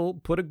 Maybe they'll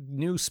put a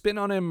new spin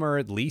on him or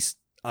at least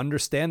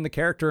understand the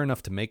character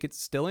enough to make it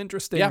still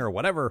interesting or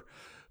whatever.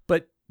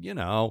 But,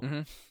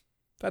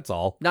 that's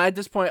all. Now, at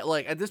this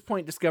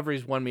point,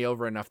 Discovery's won me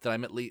over enough that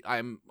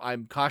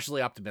I'm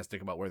cautiously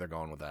optimistic about where they're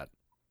going with that.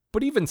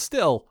 But even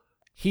still,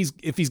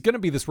 if he's going to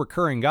be this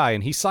recurring guy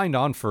and he signed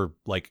on for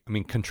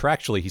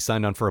contractually he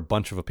signed on for a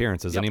bunch of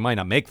appearances and he might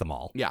not make them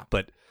all. Yeah.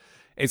 But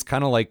it's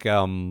kind of like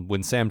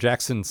when Sam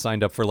Jackson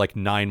signed up for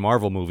 9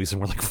 Marvel movies,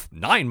 and we're like,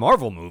 9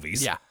 Marvel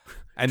movies? Yeah.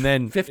 And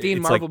then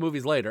 15 Marvel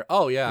movies later.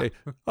 Oh, yeah.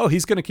 Oh,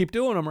 he's going to keep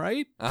doing them,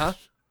 right? Uh-huh.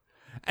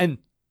 And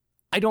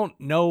I don't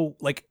know,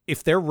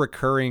 if they're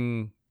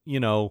recurring,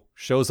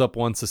 shows up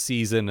once a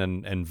season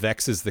and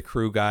Vex is the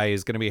crew guy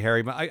is going to be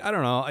Harry. I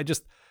don't know.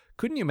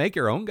 Couldn't you make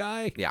your own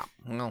guy? Yeah.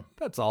 Well,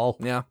 that's all.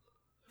 Yeah.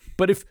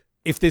 But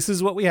if this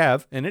is what we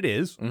have, and it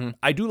is,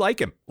 I do like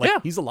him.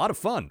 He's a lot of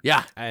fun.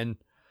 Yeah. And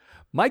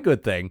my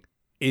good thing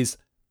is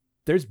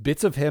there's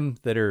bits of him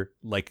that are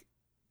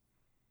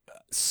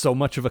so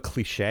much of a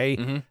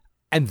cliche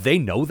and they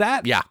know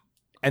that. Yeah.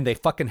 And they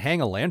fucking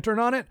hang a lantern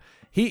on it.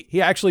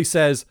 He actually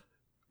says,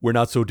 "We're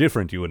not so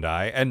different, you and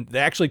I." And they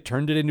actually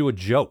turned it into a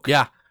joke.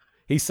 Yeah.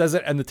 He says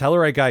it and the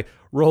Tellarite guy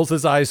rolls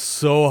his eyes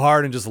so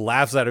hard and just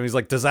laughs at him. He's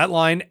like, does that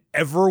line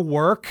ever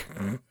work?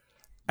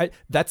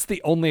 That's the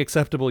only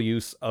acceptable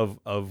use of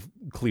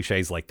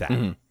cliches like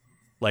that.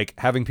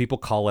 Having people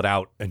call it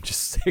out and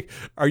just say,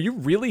 are you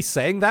really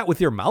saying that with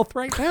your mouth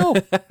right now?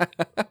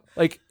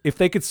 If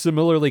they could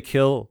similarly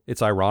kill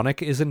 "it's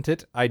ironic, isn't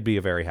it?" I'd be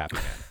a very happy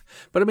man.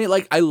 But I mean,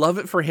 I love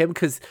it for him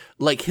because,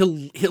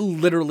 he'll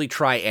literally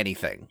try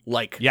anything.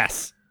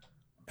 Yes.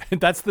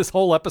 That's this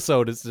whole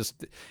episode is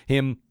just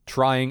him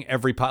trying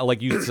every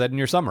like you said in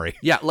your summary.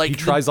 Yeah, he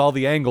tries all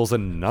the angles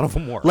and none of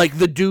them work.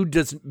 The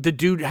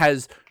dude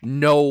has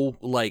no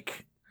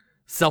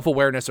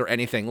self-awareness or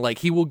anything.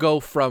 He will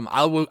go from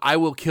I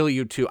will kill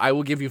you to I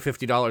will give you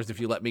 $50 if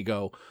you let me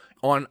go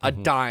on a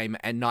dime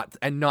and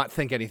not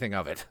think anything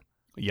of it.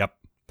 Yep.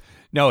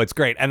 No, it's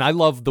great. And I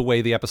love the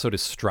way the episode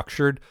is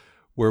structured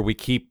where we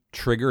keep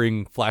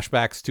triggering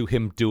flashbacks to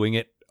him doing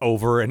it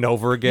over and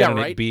over again and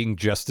it being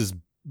just as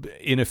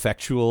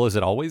ineffectual as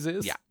it always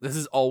is. Yeah, this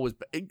is always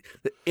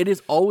it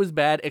is always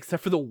bad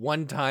except for the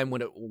one time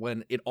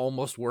when it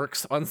almost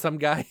works on some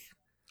guy.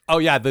 Oh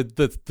yeah,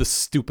 the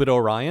stupid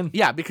Orion.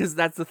 Yeah, because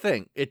that's the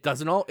thing. It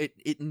doesn't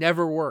it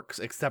never works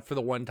except for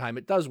the one time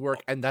it does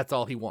work, and that's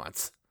all he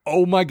wants.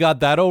 Oh my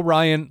God, that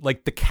Orion,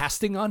 like the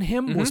casting on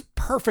him was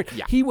perfect.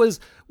 Yeah. He was,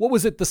 what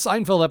was it, the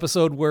Seinfeld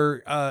episode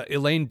where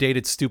Elaine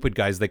dated stupid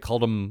guys? They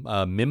called them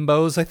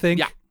mimbos, I think.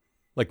 Yeah.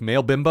 Like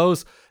male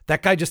bimbos.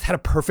 That guy just had a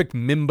perfect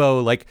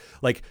mimbo,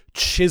 like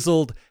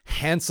chiseled,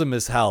 handsome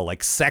as hell,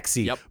 like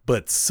sexy,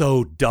 but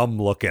so dumb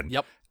looking.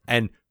 Yep.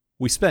 And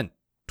we spent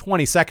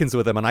 20 seconds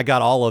with him, and I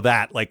got all of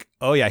that. Like,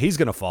 oh yeah, he's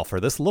going to fall for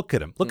this. Look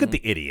at him. Look at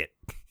the idiot.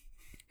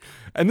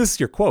 And this is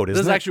your quote, isn't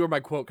it? This is actually where my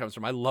quote comes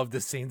from. I love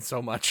this scene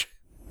so much.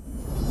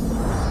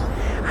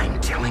 I'm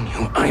telling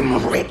you,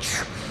 I'm rich.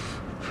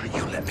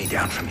 You let me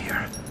down from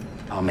here.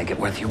 I'll make it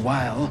worth your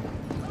while.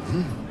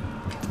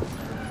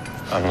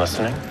 I'm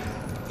listening.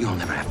 You'll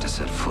never have to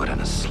set foot in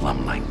a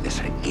slum like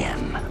this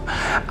again.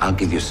 I'll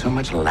give you so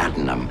much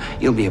latinum,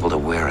 you'll be able to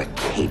wear a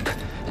cape,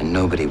 and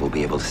nobody will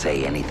be able to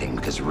say anything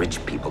because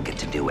rich people get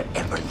to do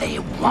whatever they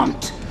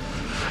want.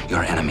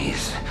 Your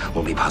enemies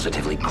will be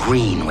positively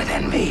green with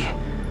envy.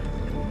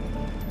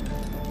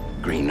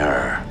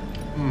 Greener.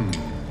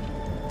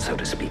 So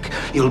to speak.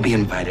 You'll be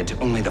invited to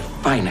only the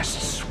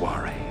finest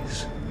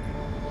soirees.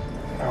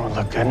 I would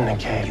look good in a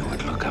cape. You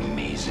would look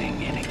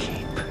amazing in a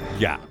cape.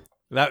 Yeah.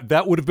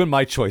 That would have been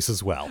my choice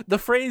as well. The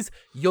phrase,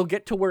 you'll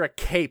get to wear a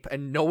cape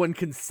and no one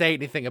can say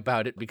anything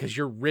about it because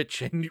you're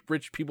rich and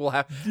rich people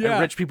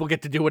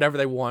get to do whatever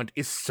they want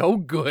is so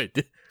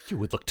good. You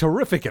would look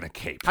terrific in a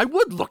cape. I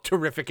would look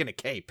terrific in a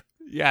cape.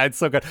 Yeah, it's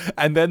so good.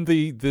 And then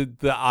the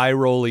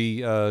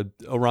eye-rolly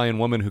Orion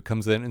woman who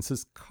comes in and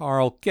says,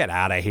 Carl, get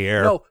out of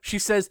here. No, she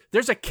says,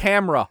 there's a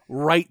camera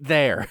right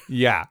there.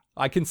 Yeah,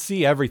 I can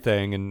see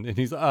everything. And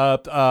he's,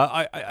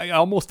 I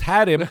almost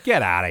had him.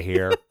 Get out of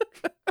here.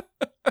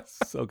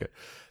 So good.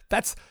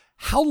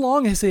 How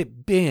long has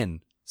it been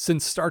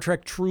since Star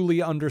Trek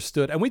truly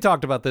understood, and we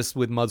talked about this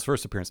with Mudd's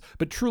first appearance,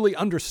 but truly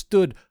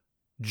understood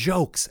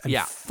jokes and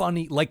a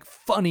funny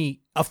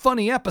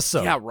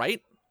episode. Yeah,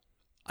 right?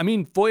 I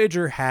mean,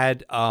 Voyager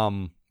had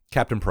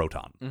Captain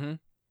Proton,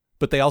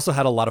 but they also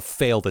had a lot of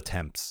failed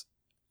attempts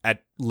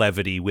at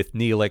levity with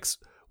Neelix,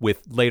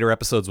 with later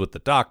episodes with the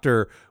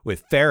Doctor,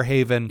 with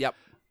Fairhaven. Yep.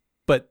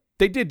 But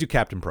they did do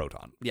Captain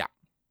Proton. Yeah.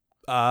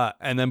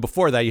 And then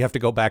before that, you have to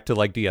go back to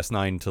like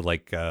DS9 to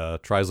like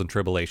Trials and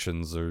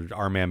Tribulations or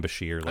Armand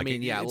Bashir. Like, I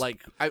mean,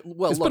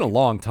 it's been a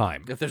long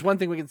time. If there's one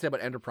thing we can say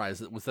about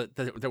Enterprise, it was that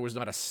there was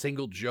not a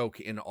single joke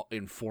in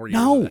 4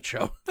 years of that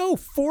show. No,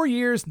 4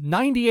 years,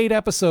 98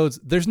 episodes.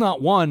 There's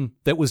not one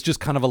that was just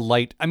kind of a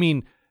light. I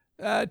mean,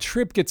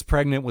 Trip Gets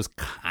Pregnant was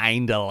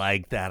kind of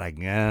like that, I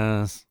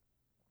guess,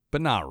 but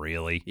not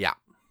really. Yeah.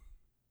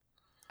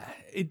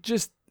 It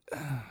just...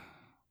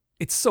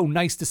 it's so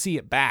nice to see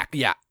it back.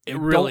 Yeah, it you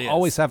really don't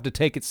always have to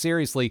take it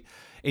seriously.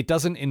 It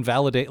doesn't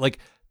invalidate. Like,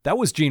 that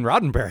was Gene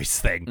Roddenberry's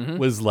thing,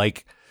 was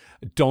like,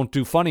 don't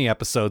do funny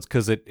episodes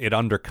because it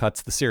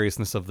undercuts the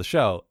seriousness of the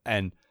show.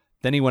 And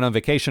then he went on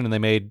vacation and they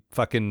made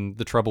fucking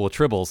The Trouble with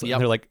Tribbles. Yep.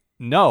 And they're like,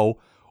 no,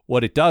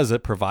 what it does,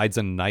 it provides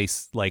a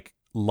nice, like,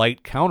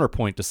 light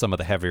counterpoint to some of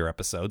the heavier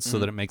episodes so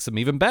that it makes them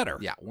even better.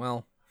 Yeah,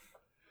 well...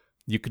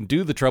 You can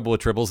do The Trouble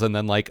with Tribbles and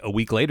then, like, a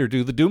week later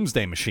do The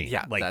Doomsday Machine.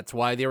 Yeah, like, that's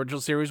why the original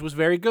series was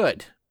very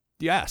good.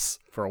 Yes.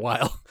 For a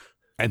while.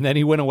 And then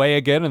he went away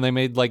again and they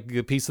made, like,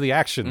 a piece of the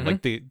action.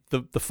 Like,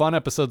 the fun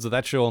episodes of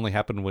that show only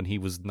happened when he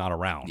was not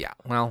around. Yeah,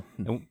 well...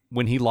 And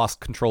when he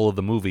lost control of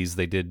the movies,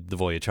 they did The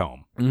Voyage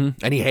Home.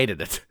 And he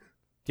hated it.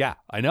 Yeah,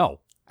 I know.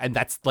 And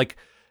that's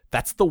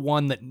the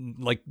one that,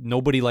 like,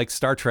 nobody likes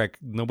Star Trek.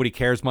 Nobody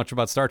cares much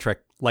about Star Trek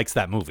likes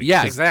that movie.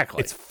 Yeah,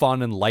 exactly. It's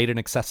fun and light and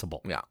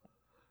accessible. Yeah.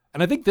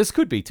 And I think this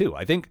could be, too.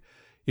 I think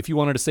if you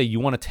wanted to say you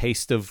want a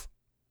taste of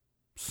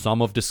some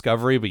of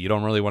Discovery, but you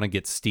don't really want to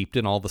get steeped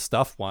in all the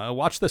stuff,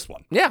 watch this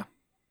one. Yeah.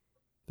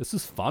 This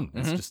is fun.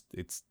 It's just,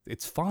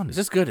 it's fun. It's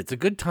just good. It's a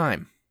good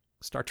time.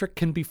 Star Trek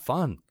can be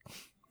fun.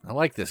 I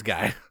like this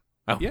guy.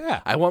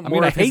 Yeah. I want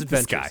more I of his hate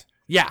this adventures. guy.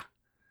 Yeah.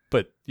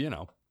 But, you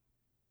know.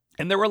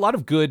 And there were a lot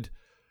of good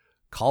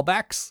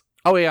callbacks.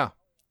 Oh, yeah.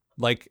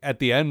 Like, at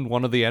the end,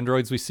 one of the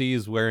androids we see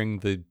is wearing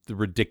the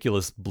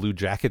ridiculous blue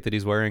jacket that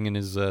he's wearing in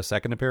his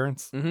second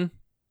appearance,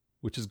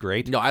 which is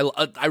great. No,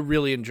 I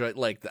really enjoyed,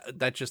 like,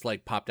 that just,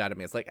 like, popped out at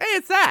me. It's like, hey,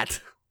 it's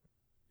that!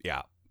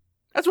 Yeah.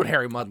 That's what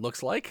Harry Mudd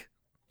looks like.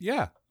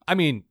 Yeah. I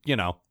mean, you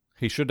know,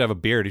 he should have a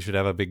beard. He should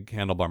have a big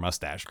handlebar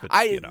mustache, but,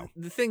 you know.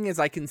 The thing is,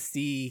 I can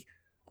see,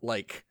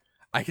 like,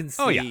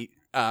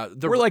 the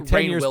We're like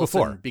 10 Rainn years Wilson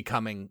before.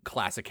 becoming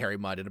classic Harry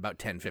Mudd in about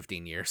 10,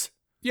 15 years.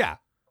 Yeah.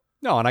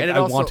 No, and I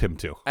also, want him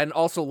to. And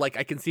also, like,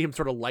 I can see him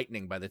sort of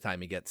lightening by the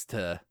time he gets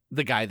to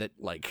the guy that,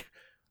 like...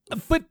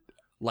 But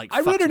like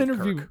I read fucks an with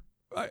interview.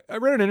 Kirk. I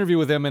read an interview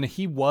with him, and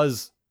he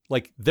was,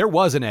 like, there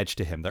was an edge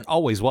to him. There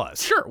always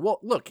was. Sure. Well,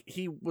 look,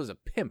 he was a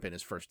pimp in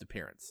his first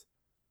appearance.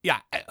 Yeah,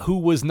 who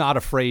was not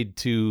afraid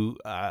to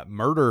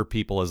murder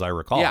people, as I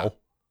recall. Yeah.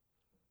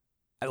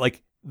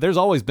 Like, there's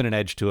always been an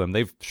edge to him.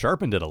 They've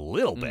sharpened it a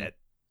little bit.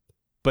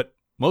 But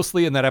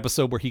mostly in that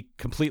episode where he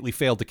completely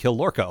failed to kill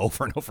Lorca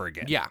over and over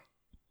again. Yeah.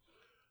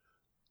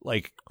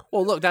 Like,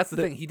 well, look, that's the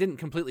thing. He didn't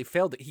completely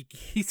fail.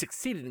 He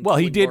succeeded. In he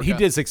killing Gorga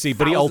did succeed,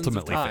 but he thousands of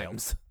ultimately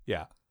times. failed.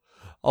 Yeah.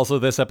 Also,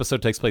 this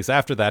episode takes place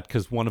after that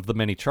because one of the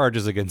many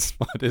charges against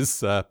Mudd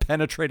is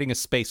penetrating a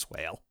space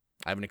whale.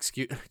 I have an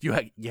excuse. You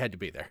had to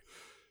be there.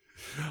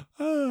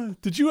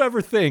 Did you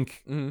ever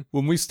think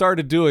when we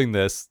started doing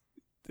this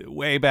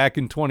way back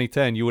in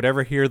 2010, you would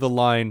ever hear the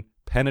line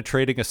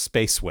penetrating a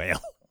space whale?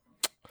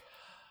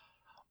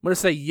 I'm going to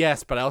say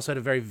yes, but I also had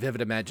a very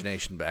vivid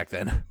imagination back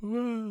then.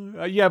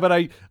 Yeah,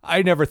 but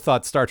I never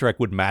thought Star Trek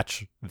would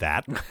match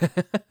that.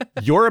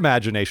 Your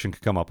imagination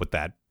could come up with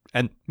that.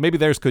 And maybe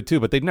theirs could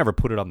too, but they'd never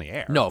put it on the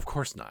air. No, of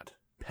course not.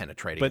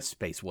 Penetrating a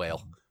space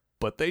whale.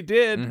 But they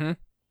did. Mm-hmm.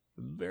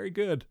 Very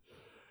good.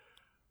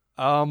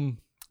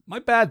 My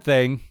bad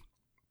thing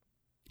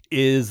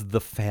is the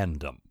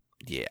fandom.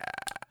 Yeah.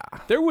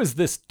 There was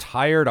this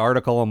tired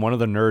article on one of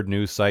the nerd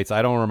news sites.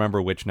 I don't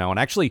remember which now. And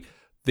actually,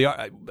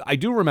 I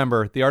do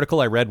remember the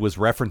article I read was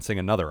referencing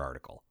another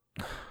article.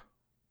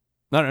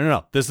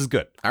 No. This is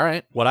good. All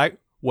right. What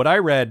I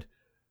read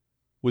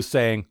was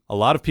saying a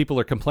lot of people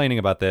are complaining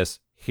about this.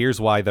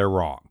 Here's why they're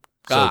wrong.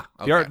 So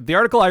okay. the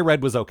article I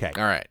read was okay.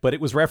 All right. But it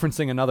was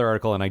referencing another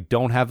article, and I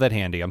don't have that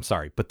handy. I'm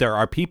sorry. But there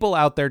are people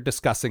out there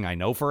discussing, I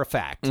know for a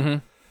fact,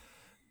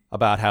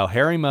 about how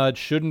Harry Mudd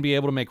shouldn't be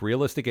able to make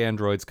realistic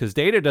androids because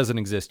data doesn't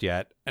exist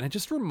yet. And it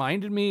just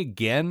reminded me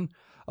again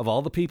of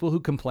all the people who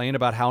complain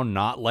about how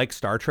not like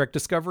Star Trek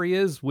Discovery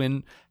is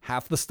when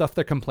half the stuff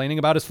they're complaining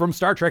about is from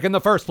Star Trek in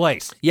the first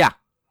place. Yeah.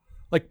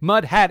 Like,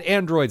 Mudd had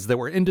androids that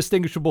were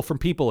indistinguishable from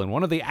people in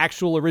one of the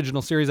actual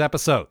original series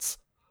episodes.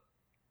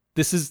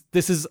 This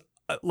is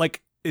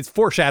like, it's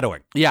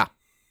foreshadowing. Yeah.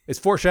 It's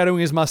foreshadowing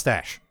his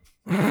mustache.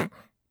 And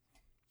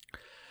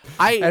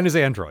his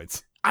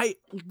androids.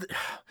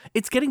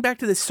 It's getting back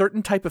to this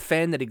certain type of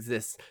fan that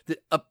exists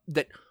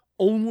that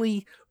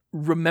only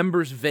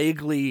remembers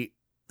vaguely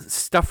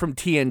stuff from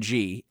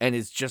TNG and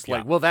is just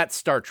like, well, that's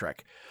Star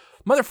Trek.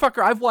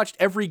 Motherfucker, I've watched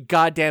every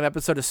goddamn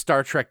episode of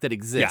Star Trek that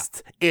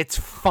exists. Yeah. It's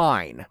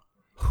fine.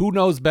 Who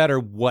knows better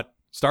what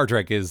Star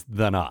Trek is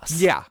than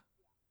us? Yeah.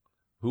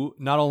 Who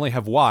not only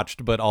have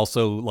watched, but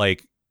also,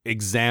 like,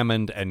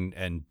 examined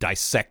and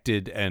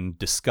dissected and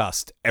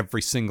discussed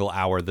every single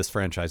hour this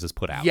franchise has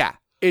put out. Yeah.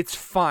 It's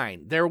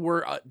fine. There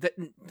were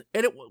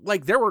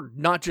there were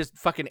not just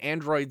fucking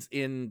androids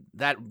in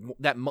that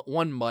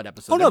one Mudd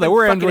episode. Oh no, there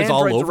were androids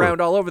all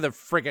over the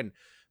friggin'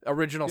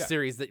 original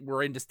series that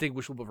were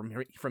indistinguishable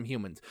from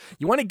humans.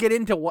 You want to get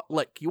into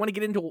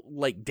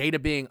Data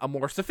being a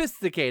more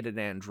sophisticated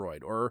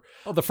android or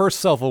the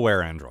first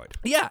self-aware android.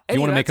 Yeah,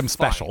 you want to make him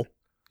special. Fine.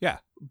 Yeah.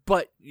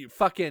 But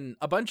fucking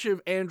a bunch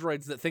of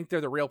androids that think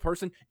they're the real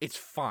person, it's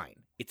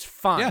fine. It's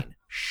fine. Yeah.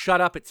 Shut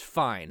up, it's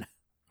fine.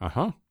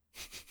 Uh-huh.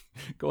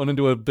 Going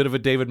into a bit of a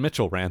David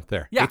Mitchell rant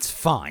there. Yeah. It's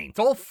fine. It's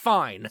all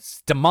fine.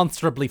 It's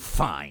demonstrably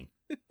fine.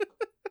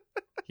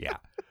 Yeah.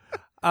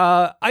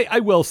 I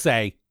will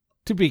say,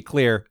 to be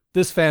clear,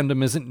 this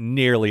fandom isn't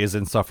nearly as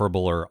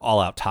insufferable or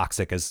all-out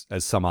toxic as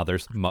some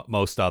others,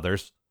 most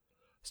others.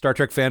 Star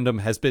Trek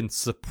fandom has been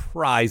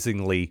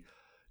surprisingly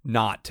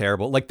not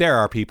terrible. Like, there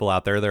are people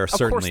out there. There are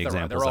certainly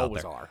examples out there. There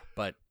always are.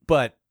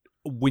 But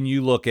when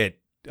you look at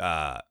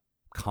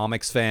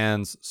comics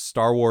fans,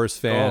 Star Wars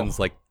fans,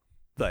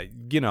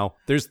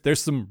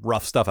 there's some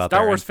rough stuff out there.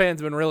 Star Wars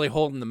fans have been really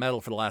holding the metal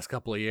for the last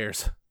couple of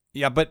years.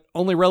 Yeah, but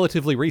only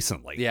relatively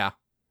recently. Yeah.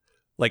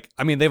 Like,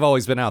 I mean, they've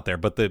always been out there,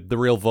 but the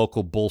real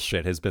vocal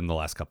bullshit has been the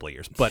last couple of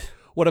years. But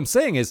what I'm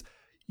saying is,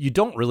 you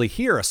don't really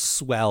hear a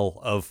swell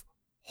of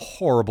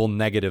horrible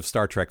negative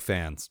Star Trek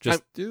fans.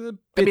 Just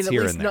bits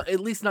here and there. At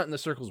least not in the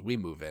circles we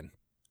move in.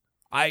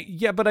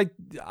 But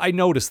I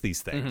notice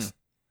these things. Mm-hmm.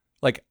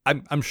 Like,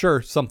 I'm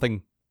sure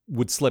something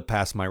would slip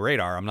past my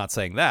radar. I'm not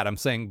saying that. I'm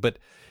saying, but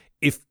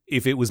if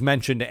it was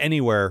mentioned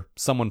anywhere,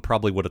 someone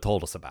probably would have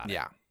told us about it.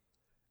 Yeah.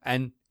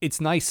 And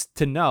it's nice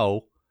to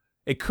know.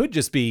 It could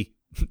just be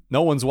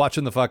no one's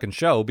watching the fucking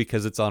show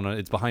because it's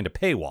behind a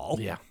paywall.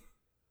 Yeah.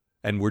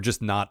 And we're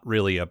just not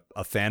really a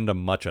fandom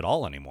much at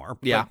all anymore.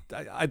 Yeah.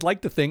 But I'd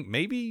like to think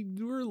maybe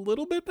we're a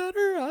little bit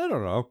better. I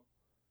don't know.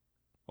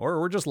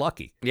 Or we're just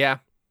lucky. Yeah.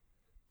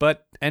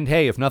 And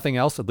hey, if nothing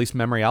else, at least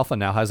Memory Alpha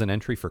now has an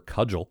entry for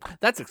Cudgel.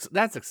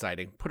 That's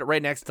exciting. Put it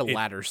right next to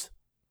Ladders.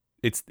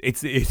 It's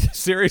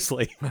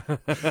seriously.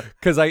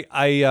 Because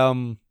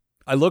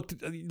I looked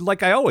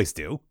like I always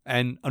do,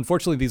 and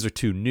unfortunately these are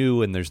too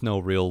new, and there's no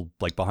real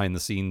like behind the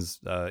scenes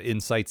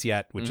insights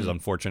yet, which is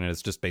unfortunate.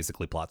 It's just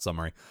basically plot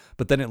summary.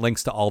 But then it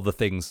links to all the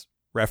things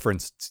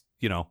referenced,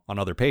 on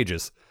other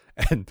pages,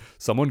 and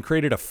someone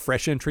created a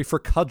fresh entry for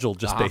Cudgel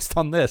just based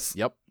on this.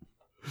 Yep.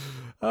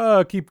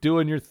 Keep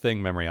doing your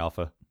thing, Memory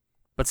Alpha.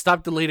 But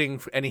stop deleting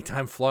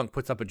anytime Flunk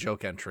puts up a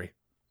joke entry.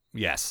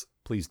 Yes,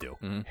 please do.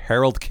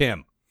 Harold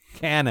Kim,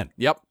 canon.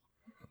 Yep.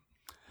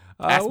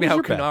 Ask me how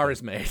Kanar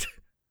is made.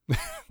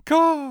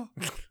 What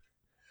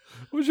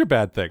was your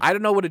bad thing? I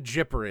don't know what a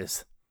jipper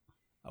is.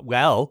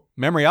 Well,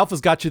 Memory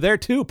Alpha's got you there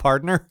too,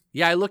 partner.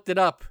 Yeah, I looked it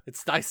up.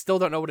 I still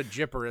don't know what a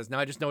jipper is. Now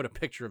I just know what a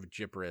picture of a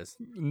jipper is.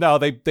 No,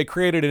 they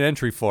created an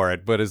entry for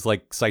it, but it's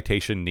like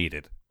citation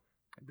needed.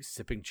 be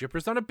sipping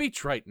jippers on a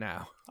beach right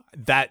now.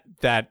 That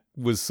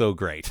was so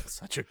great.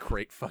 Such a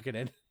great fucking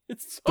end.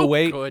 It's so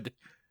good.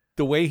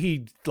 The way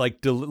he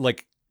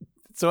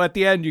so at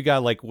the end you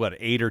got like what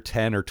 8 or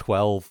 10 or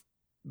 12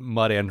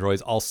 mud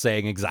androids all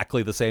saying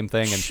exactly the same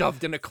thing and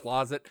shoved in a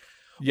closet.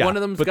 Yeah, one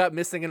of them's got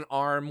missing an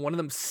arm. One of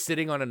them's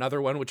sitting on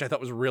another one, which I thought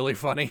was really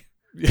funny.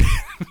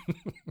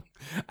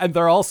 And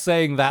they're all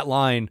saying that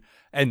line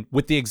and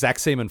with the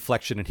exact same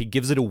inflection, and he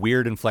gives it a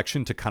weird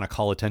inflection to kind of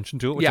call attention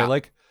to it, which I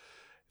like.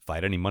 If I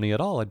had any money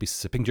at all, I'd be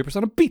sipping jippers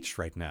on a beach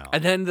right now.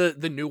 And then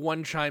the new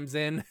one chimes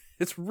in.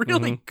 It's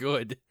really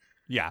good.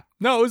 Yeah.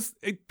 No,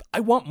 I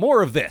want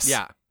more of this.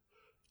 Yeah.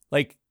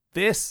 Like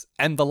this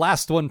and the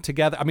last one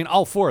together. I mean,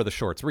 all 4 of the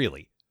shorts,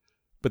 really.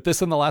 But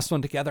this and the last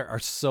one together are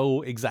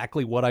so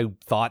exactly what I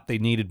thought they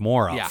needed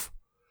more of. Yeah.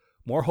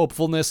 More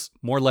hopefulness,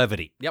 more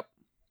levity. Yep.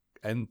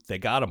 And they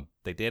got them.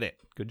 They did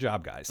it. Good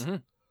job, guys. Mm-hmm.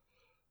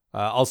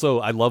 Also,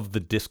 I love the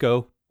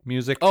disco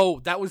music. Oh,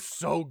 that was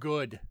so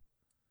good.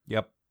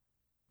 Yep.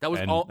 That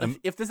was all.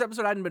 If this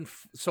episode hadn't been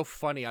so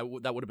funny, that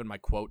would have been my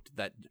quote.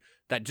 That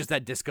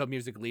disco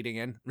music leading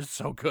in was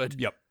so good.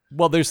 Yep.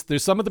 Well, there's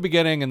some at the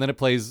beginning, and then it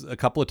plays a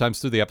couple of times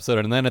through the episode,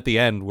 and then at the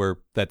end, where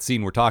that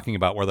scene we're talking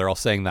about, where they're all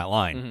saying that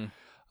line,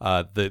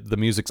 the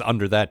music's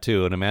under that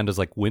too. And Amanda's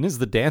like, "When is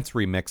the dance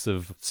remix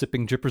of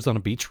Sipping Jippers on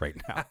a Beach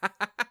right now?"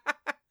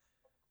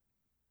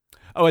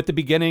 Oh, at the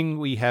beginning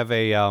we have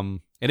a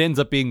it ends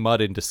up being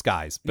Mud in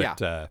disguise,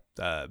 but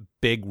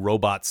big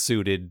robot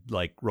suited,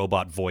 like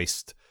robot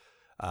voiced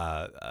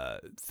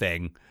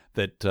thing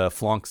that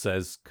Flonk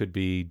says could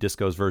be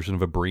Disco's version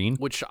of a Breen.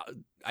 Which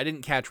I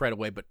didn't catch right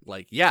away, but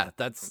like, yeah,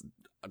 that's...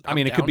 I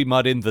mean, it could be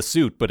Mud in the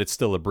suit, but it's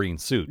still a Breen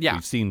suit. Yeah.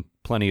 We've seen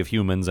plenty of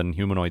humans and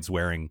humanoids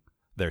wearing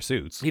their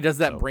suits. He does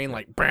that Breen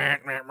like...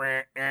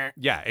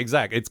 Yeah,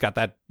 exactly. It's got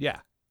that...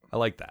 Yeah, I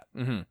like that.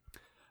 Mm-hmm.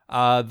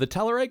 The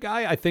Tellarite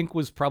guy, I think,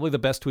 was probably the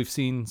best we've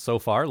seen so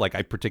far. Like,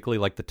 I particularly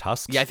like the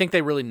tusks. Yeah, I think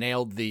they really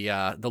nailed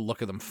the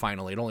look of them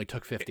finally. It only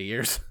took 50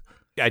 years.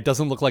 Yeah, it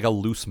doesn't look like a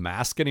loose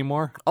mask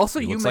anymore. Also,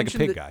 he looks mentioned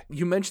like a pig that, guy.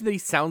 You mentioned that he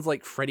sounds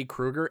like Freddy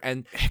Krueger,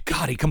 and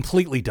God, he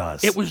completely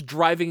does. it was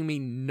driving me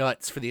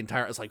nuts for the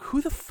entire. I was like,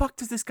 "Who the fuck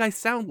does this guy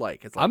sound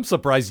like?" It's like, I'm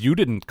surprised you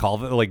didn't call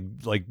that,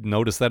 like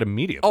notice that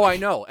immediately. oh, I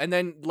know. And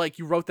then like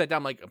you wrote that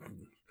down, like,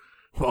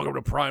 "Welcome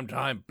to prime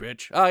time,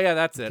 bitch." Oh yeah,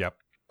 that's it. Yep.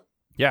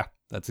 Yeah,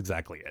 that's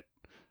exactly it.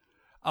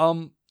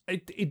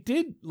 It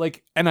did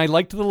like, and I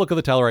liked the look of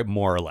the Tellarite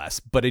more or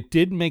less, but it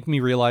did make me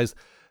realize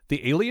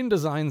the alien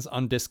designs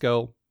on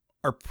Disco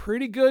are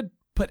pretty good,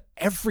 but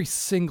every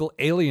single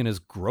alien is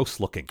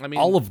gross looking. I mean,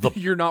 all of them.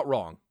 You're not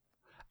wrong.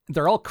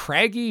 They're all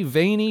craggy,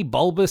 veiny,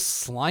 bulbous,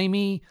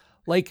 slimy.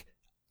 Like,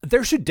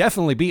 there should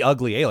definitely be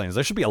ugly aliens.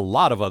 There should be a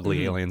lot of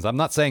ugly aliens. I'm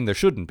not saying there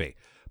shouldn't be,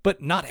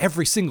 but not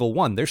every single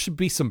one. There should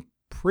be some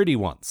pretty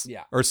ones.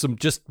 Yeah. Or some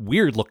just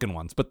weird looking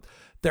ones, but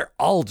they're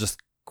all just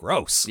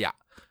gross. Yeah.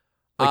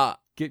 Like,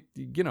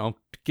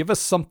 give us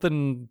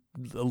something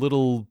a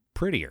little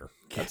prettier.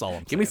 That's all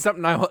I'm saying. Give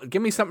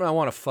me something I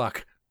want to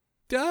fuck.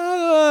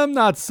 I'm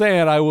not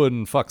saying I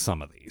wouldn't fuck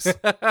some of these.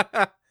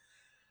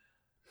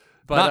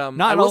 But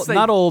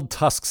not old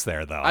tusks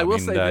there though. I will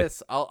say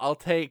this: I'll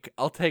take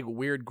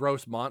weird,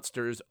 gross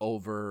monsters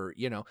over.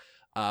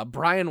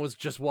 Brian was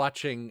just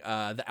watching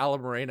the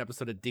Alan Moraine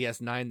episode of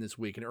DS9 this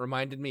week, and it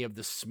reminded me of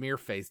the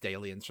smear-faced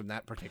aliens from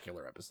that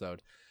particular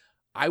episode.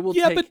 I will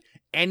take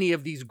any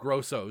of these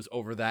grossos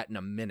over that in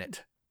a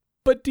minute.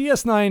 But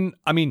DS9,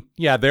 I mean,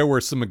 yeah, there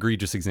were some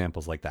egregious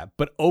examples like that.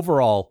 But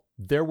overall,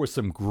 there were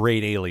some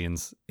great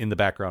aliens in the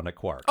background at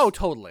Quark. Oh,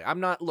 totally. I'm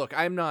not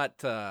calling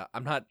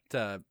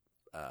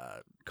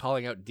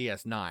out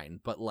DS9,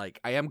 but like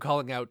I am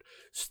calling out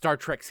Star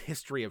Trek's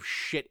history of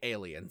shit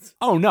aliens.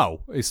 Oh,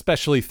 no,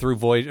 especially through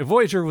Voyager.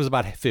 Voyager was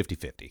about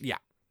 50-50. Yeah.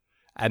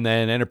 And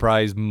then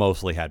Enterprise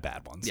mostly had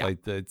bad ones. Yeah.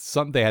 Like, they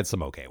had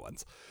some okay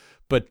ones.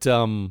 But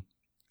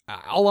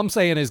all I'm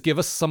saying is give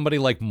us somebody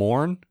like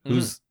Morn,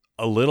 who's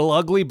a little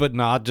ugly, but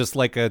not just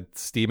like a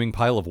steaming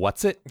pile of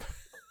what's it.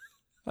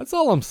 That's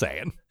all I'm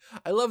saying.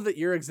 I love that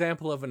your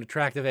example of an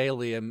attractive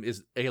alien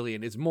is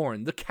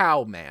Morn, the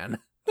cow man.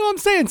 No, I'm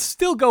saying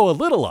still go a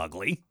little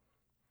ugly.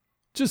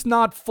 Just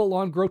not full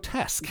on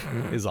grotesque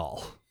is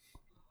all.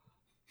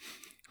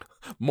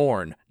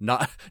 Morn,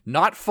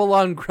 not full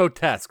on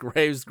grotesque,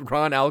 raves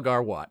Ron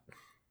Algar Watt.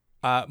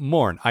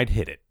 Morn, I'd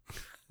hit it.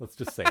 Let's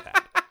just say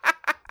that.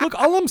 Look,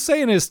 all I'm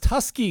saying is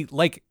Tusky,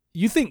 like,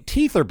 you think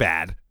teeth are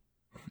bad.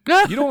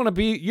 You don't want to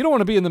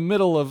be in the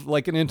middle of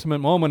like an intimate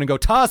moment and go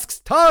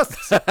tusks.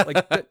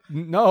 Like,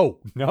 no.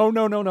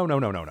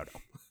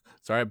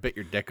 Sorry, I bit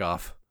your dick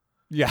off.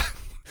 Yeah.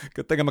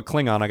 Good thing I'm a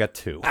Klingon. I got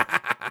 2.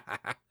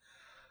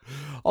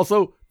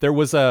 Also, there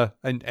was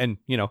and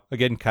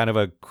again, kind of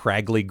a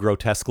craggly,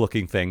 grotesque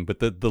looking thing, but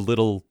the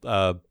little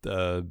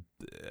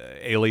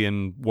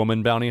alien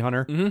woman bounty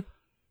hunter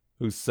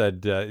who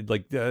said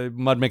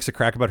Mud makes a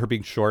crack about her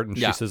being short, and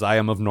she says, "I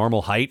am of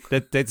normal height."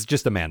 That's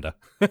just Amanda.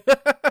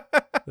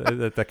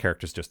 that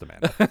character's just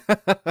Amanda.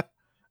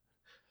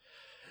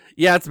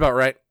 Yeah, that's about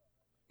right.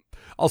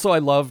 Also, I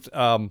loved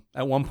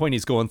at one point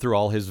he's going through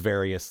all his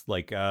various,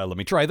 like, let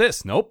me try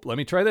this. Nope, let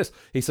me try this.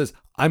 He says,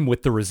 I'm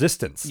with the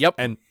Resistance. Yep.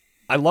 And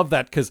I love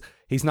that because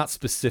he's not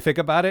specific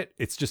about it.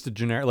 It's just a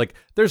generic, like,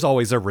 there's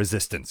always a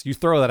Resistance. You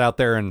throw that out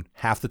there and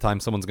half the time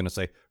someone's going to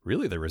say,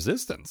 really, the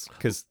Resistance?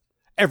 Because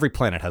every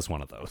planet has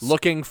one of those.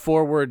 Looking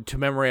forward to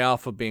Memory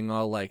Alpha being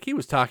all like, he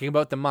was talking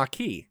about the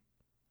Maquis.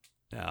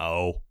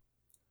 No,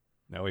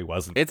 he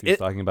wasn't. He was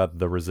talking about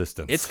the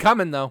Resistance. It's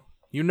coming, though.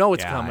 You know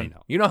it's Yeah, coming. I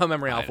know. You know how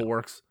Memory Alpha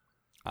works.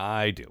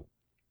 I do.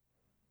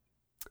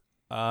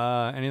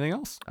 Anything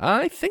else?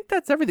 I think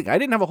that's everything. I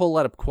didn't have a whole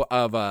lot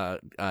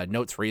of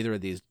notes for either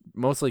of these,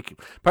 partly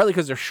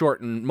because they're short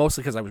and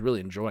mostly because I was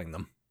really enjoying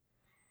them.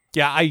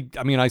 Yeah, I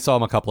mean, I saw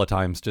him a couple of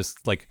times.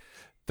 Just like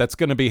that's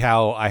going to be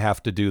how I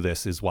have to do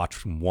this: is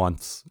watch him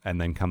once and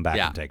then come back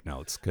and take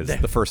notes. Because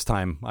the first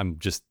time I'm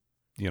just,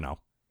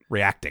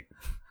 reacting.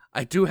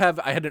 I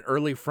had an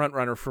early front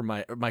runner for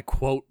my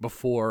quote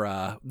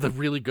before the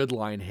really good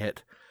line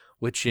hit,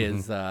 which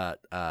is the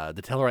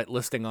Tellarite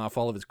listing off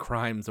all of his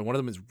crimes, and one of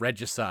them is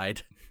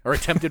regicide, or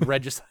attempted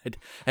regicide.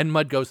 And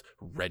Mudd goes,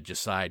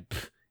 regicide.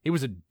 Pfft, he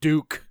was a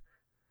duke.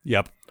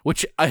 Yep.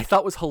 Which I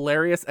thought was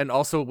hilarious, and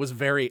also was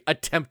very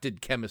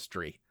attempted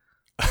chemistry.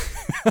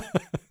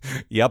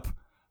 Yep.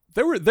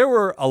 There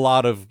were a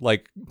lot of,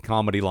 like,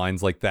 comedy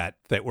lines like that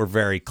were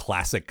very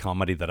classic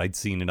comedy that I'd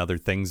seen in other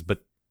things,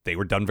 but they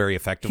were done very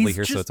effectively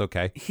so it's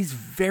okay. He's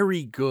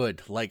very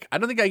good. Like, I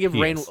don't think I give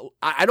Rainn.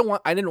 I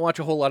didn't watch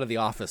a whole lot of The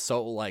Office,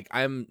 so like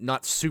I'm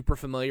not super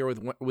familiar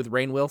with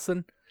Rainn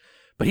Wilson,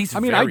 but he's.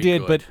 I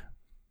did, but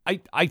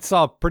I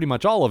saw pretty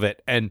much all of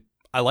it, and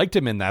I liked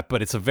him in that.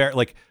 But it's a very,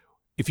 like,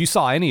 if you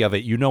saw any of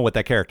it, you know what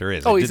that character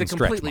is. Oh, he's a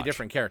completely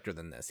different character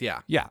than this.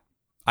 Yeah. Yeah.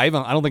 I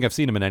don't think I've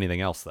seen him in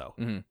anything else though.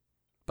 Mm-hmm.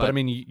 But I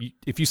mean,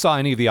 if you saw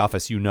any of The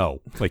Office,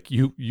 like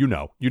you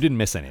didn't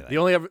miss anything. The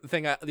only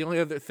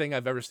other thing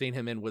I've ever seen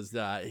him in was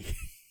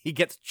he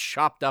gets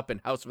chopped up in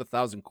House of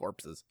 1,000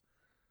 Corpses.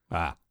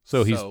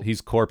 So he's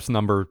corpse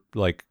number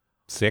like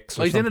 6.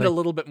 Well, or he's something? in it a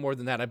little bit more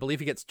than that. I believe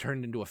he gets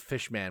turned into a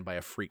fish man by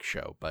a freak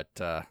show. But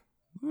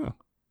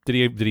did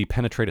he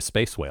penetrate a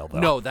space whale though?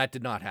 No, that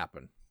did not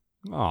happen.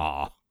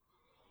 Aw,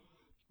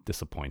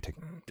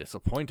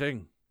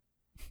 disappointing.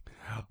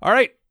 All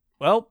right,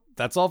 well,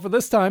 that's all for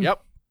this time.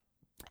 Yep.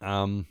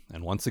 And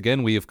once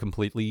again, we have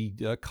completely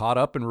caught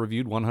up and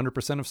reviewed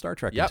 100% of Star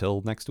Trek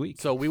until next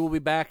week. So we will be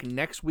back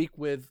next week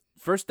with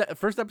first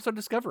episode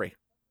Discovery.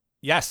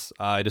 Yes,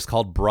 it is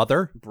called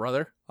Brother.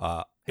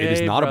 It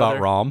is not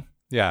about Rom.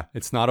 Yeah,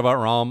 it's not about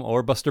Rom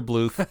or Buster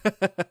Bluth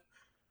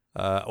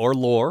or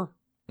Lore.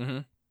 Mm-hmm.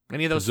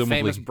 Any of those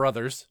famous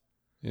brothers.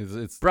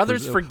 It's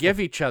brothers forgive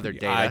each other,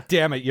 Data.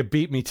 Damn it, you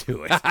beat me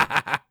to it.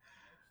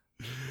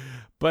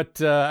 But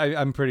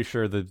I'm pretty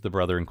sure the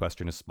brother in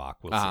question is Spock.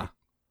 We'll see.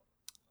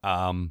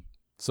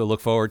 So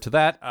look forward to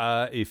that.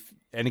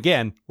 And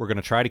again, we're going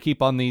to try to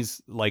keep on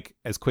these like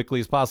as quickly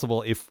as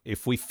possible.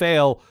 If we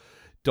fail,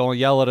 don't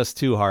yell at us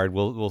too hard.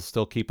 We'll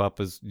still keep up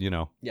as,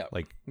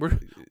 like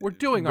we're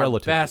doing our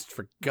best,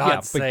 for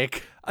God's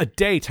sake. A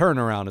day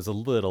turnaround is a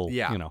little,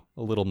 a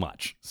little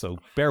much. So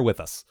bear with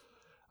us.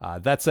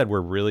 That said,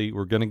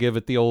 we're going to give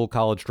it the old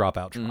college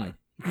dropout try.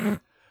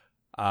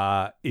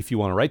 If you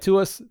want to write to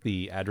us,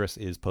 the address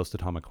is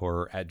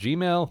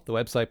postatomichorror@gmail.com, the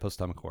website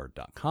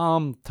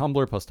postatomichorror.com,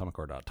 Tumblr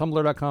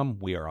postatomichorror.tumblr.com.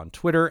 We are on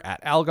Twitter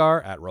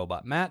 @Algar,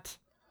 @RobotMatt.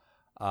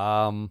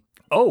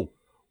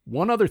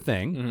 One other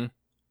thing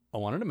I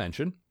wanted to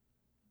mention.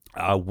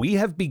 We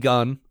have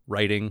begun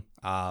writing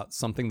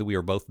something that we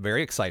are both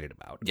very excited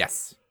about.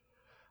 Yes.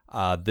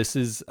 This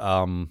is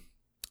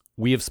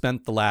we have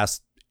spent the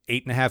last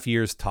 8.5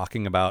 years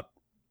talking about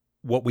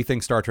what we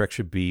think Star Trek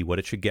should be, what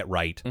it should get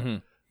right.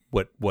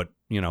 What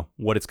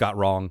it's got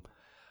wrong.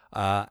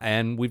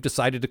 And we've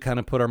decided to kind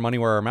of put our money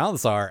where our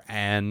mouths are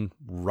and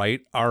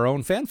write our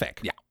own fanfic.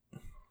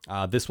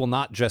 Yeah. This will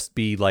not just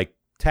be like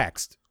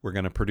text. We're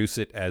going to produce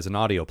it as an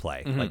audio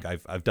play. Like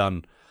I've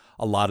done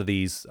a lot of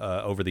these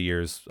over the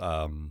years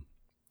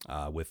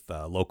with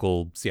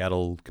local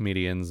Seattle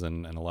comedians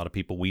and a lot of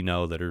people we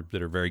know that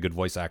are very good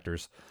voice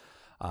actors.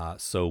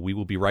 So we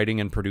will be writing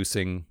and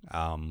producing.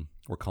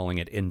 We're calling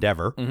it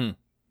Endeavor.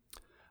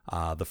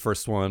 The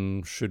first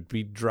one should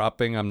be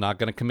dropping. I'm not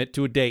going to commit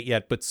to a date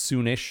yet, but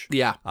soonish.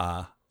 Yeah.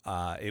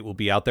 It will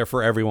be out there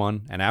for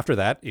everyone. And after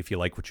that, if you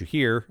like what you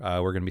hear,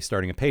 we're going to be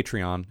starting a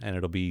Patreon, and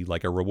it'll be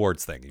like a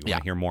rewards thing. You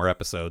want to hear more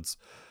episodes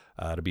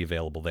to be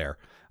available there.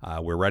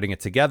 We're writing it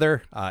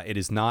together. It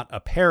is not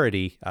a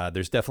parody.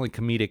 There's definitely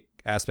comedic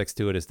aspects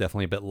to it. It's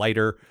definitely a bit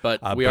lighter.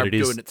 But we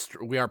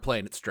are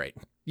playing it straight.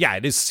 Yeah,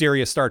 it is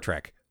serious Star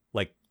Trek,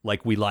 like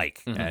we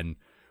like. And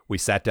we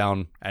sat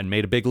down and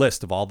made a big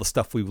list of all the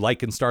stuff we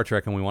like in Star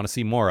Trek and we want to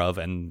see more of,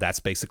 and that's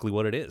basically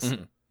what it is.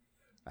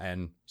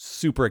 And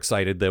super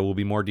excited. There will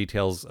be more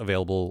details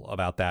available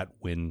about that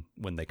when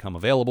they come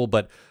available,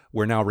 but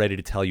we're now ready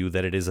to tell you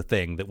that it is a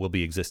thing that will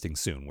be existing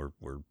soon.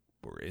 We're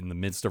in the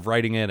midst of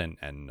writing it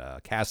and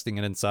casting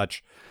it and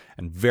such,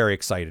 and very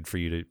excited for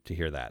you to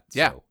hear that.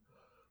 Yeah. So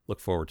look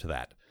forward to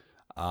that.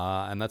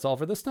 And that's all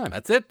for this time.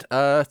 That's it.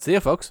 See ya,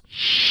 folks.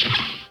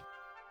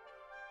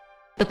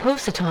 The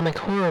Post-Atomic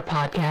Horror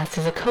Podcast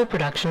is a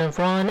co-production of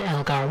Ron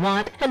Algar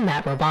Watt and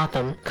Matt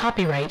Robotham.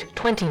 Copyright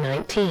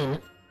 2019.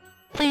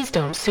 Please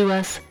don't sue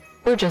us.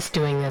 We're just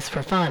doing this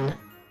for fun.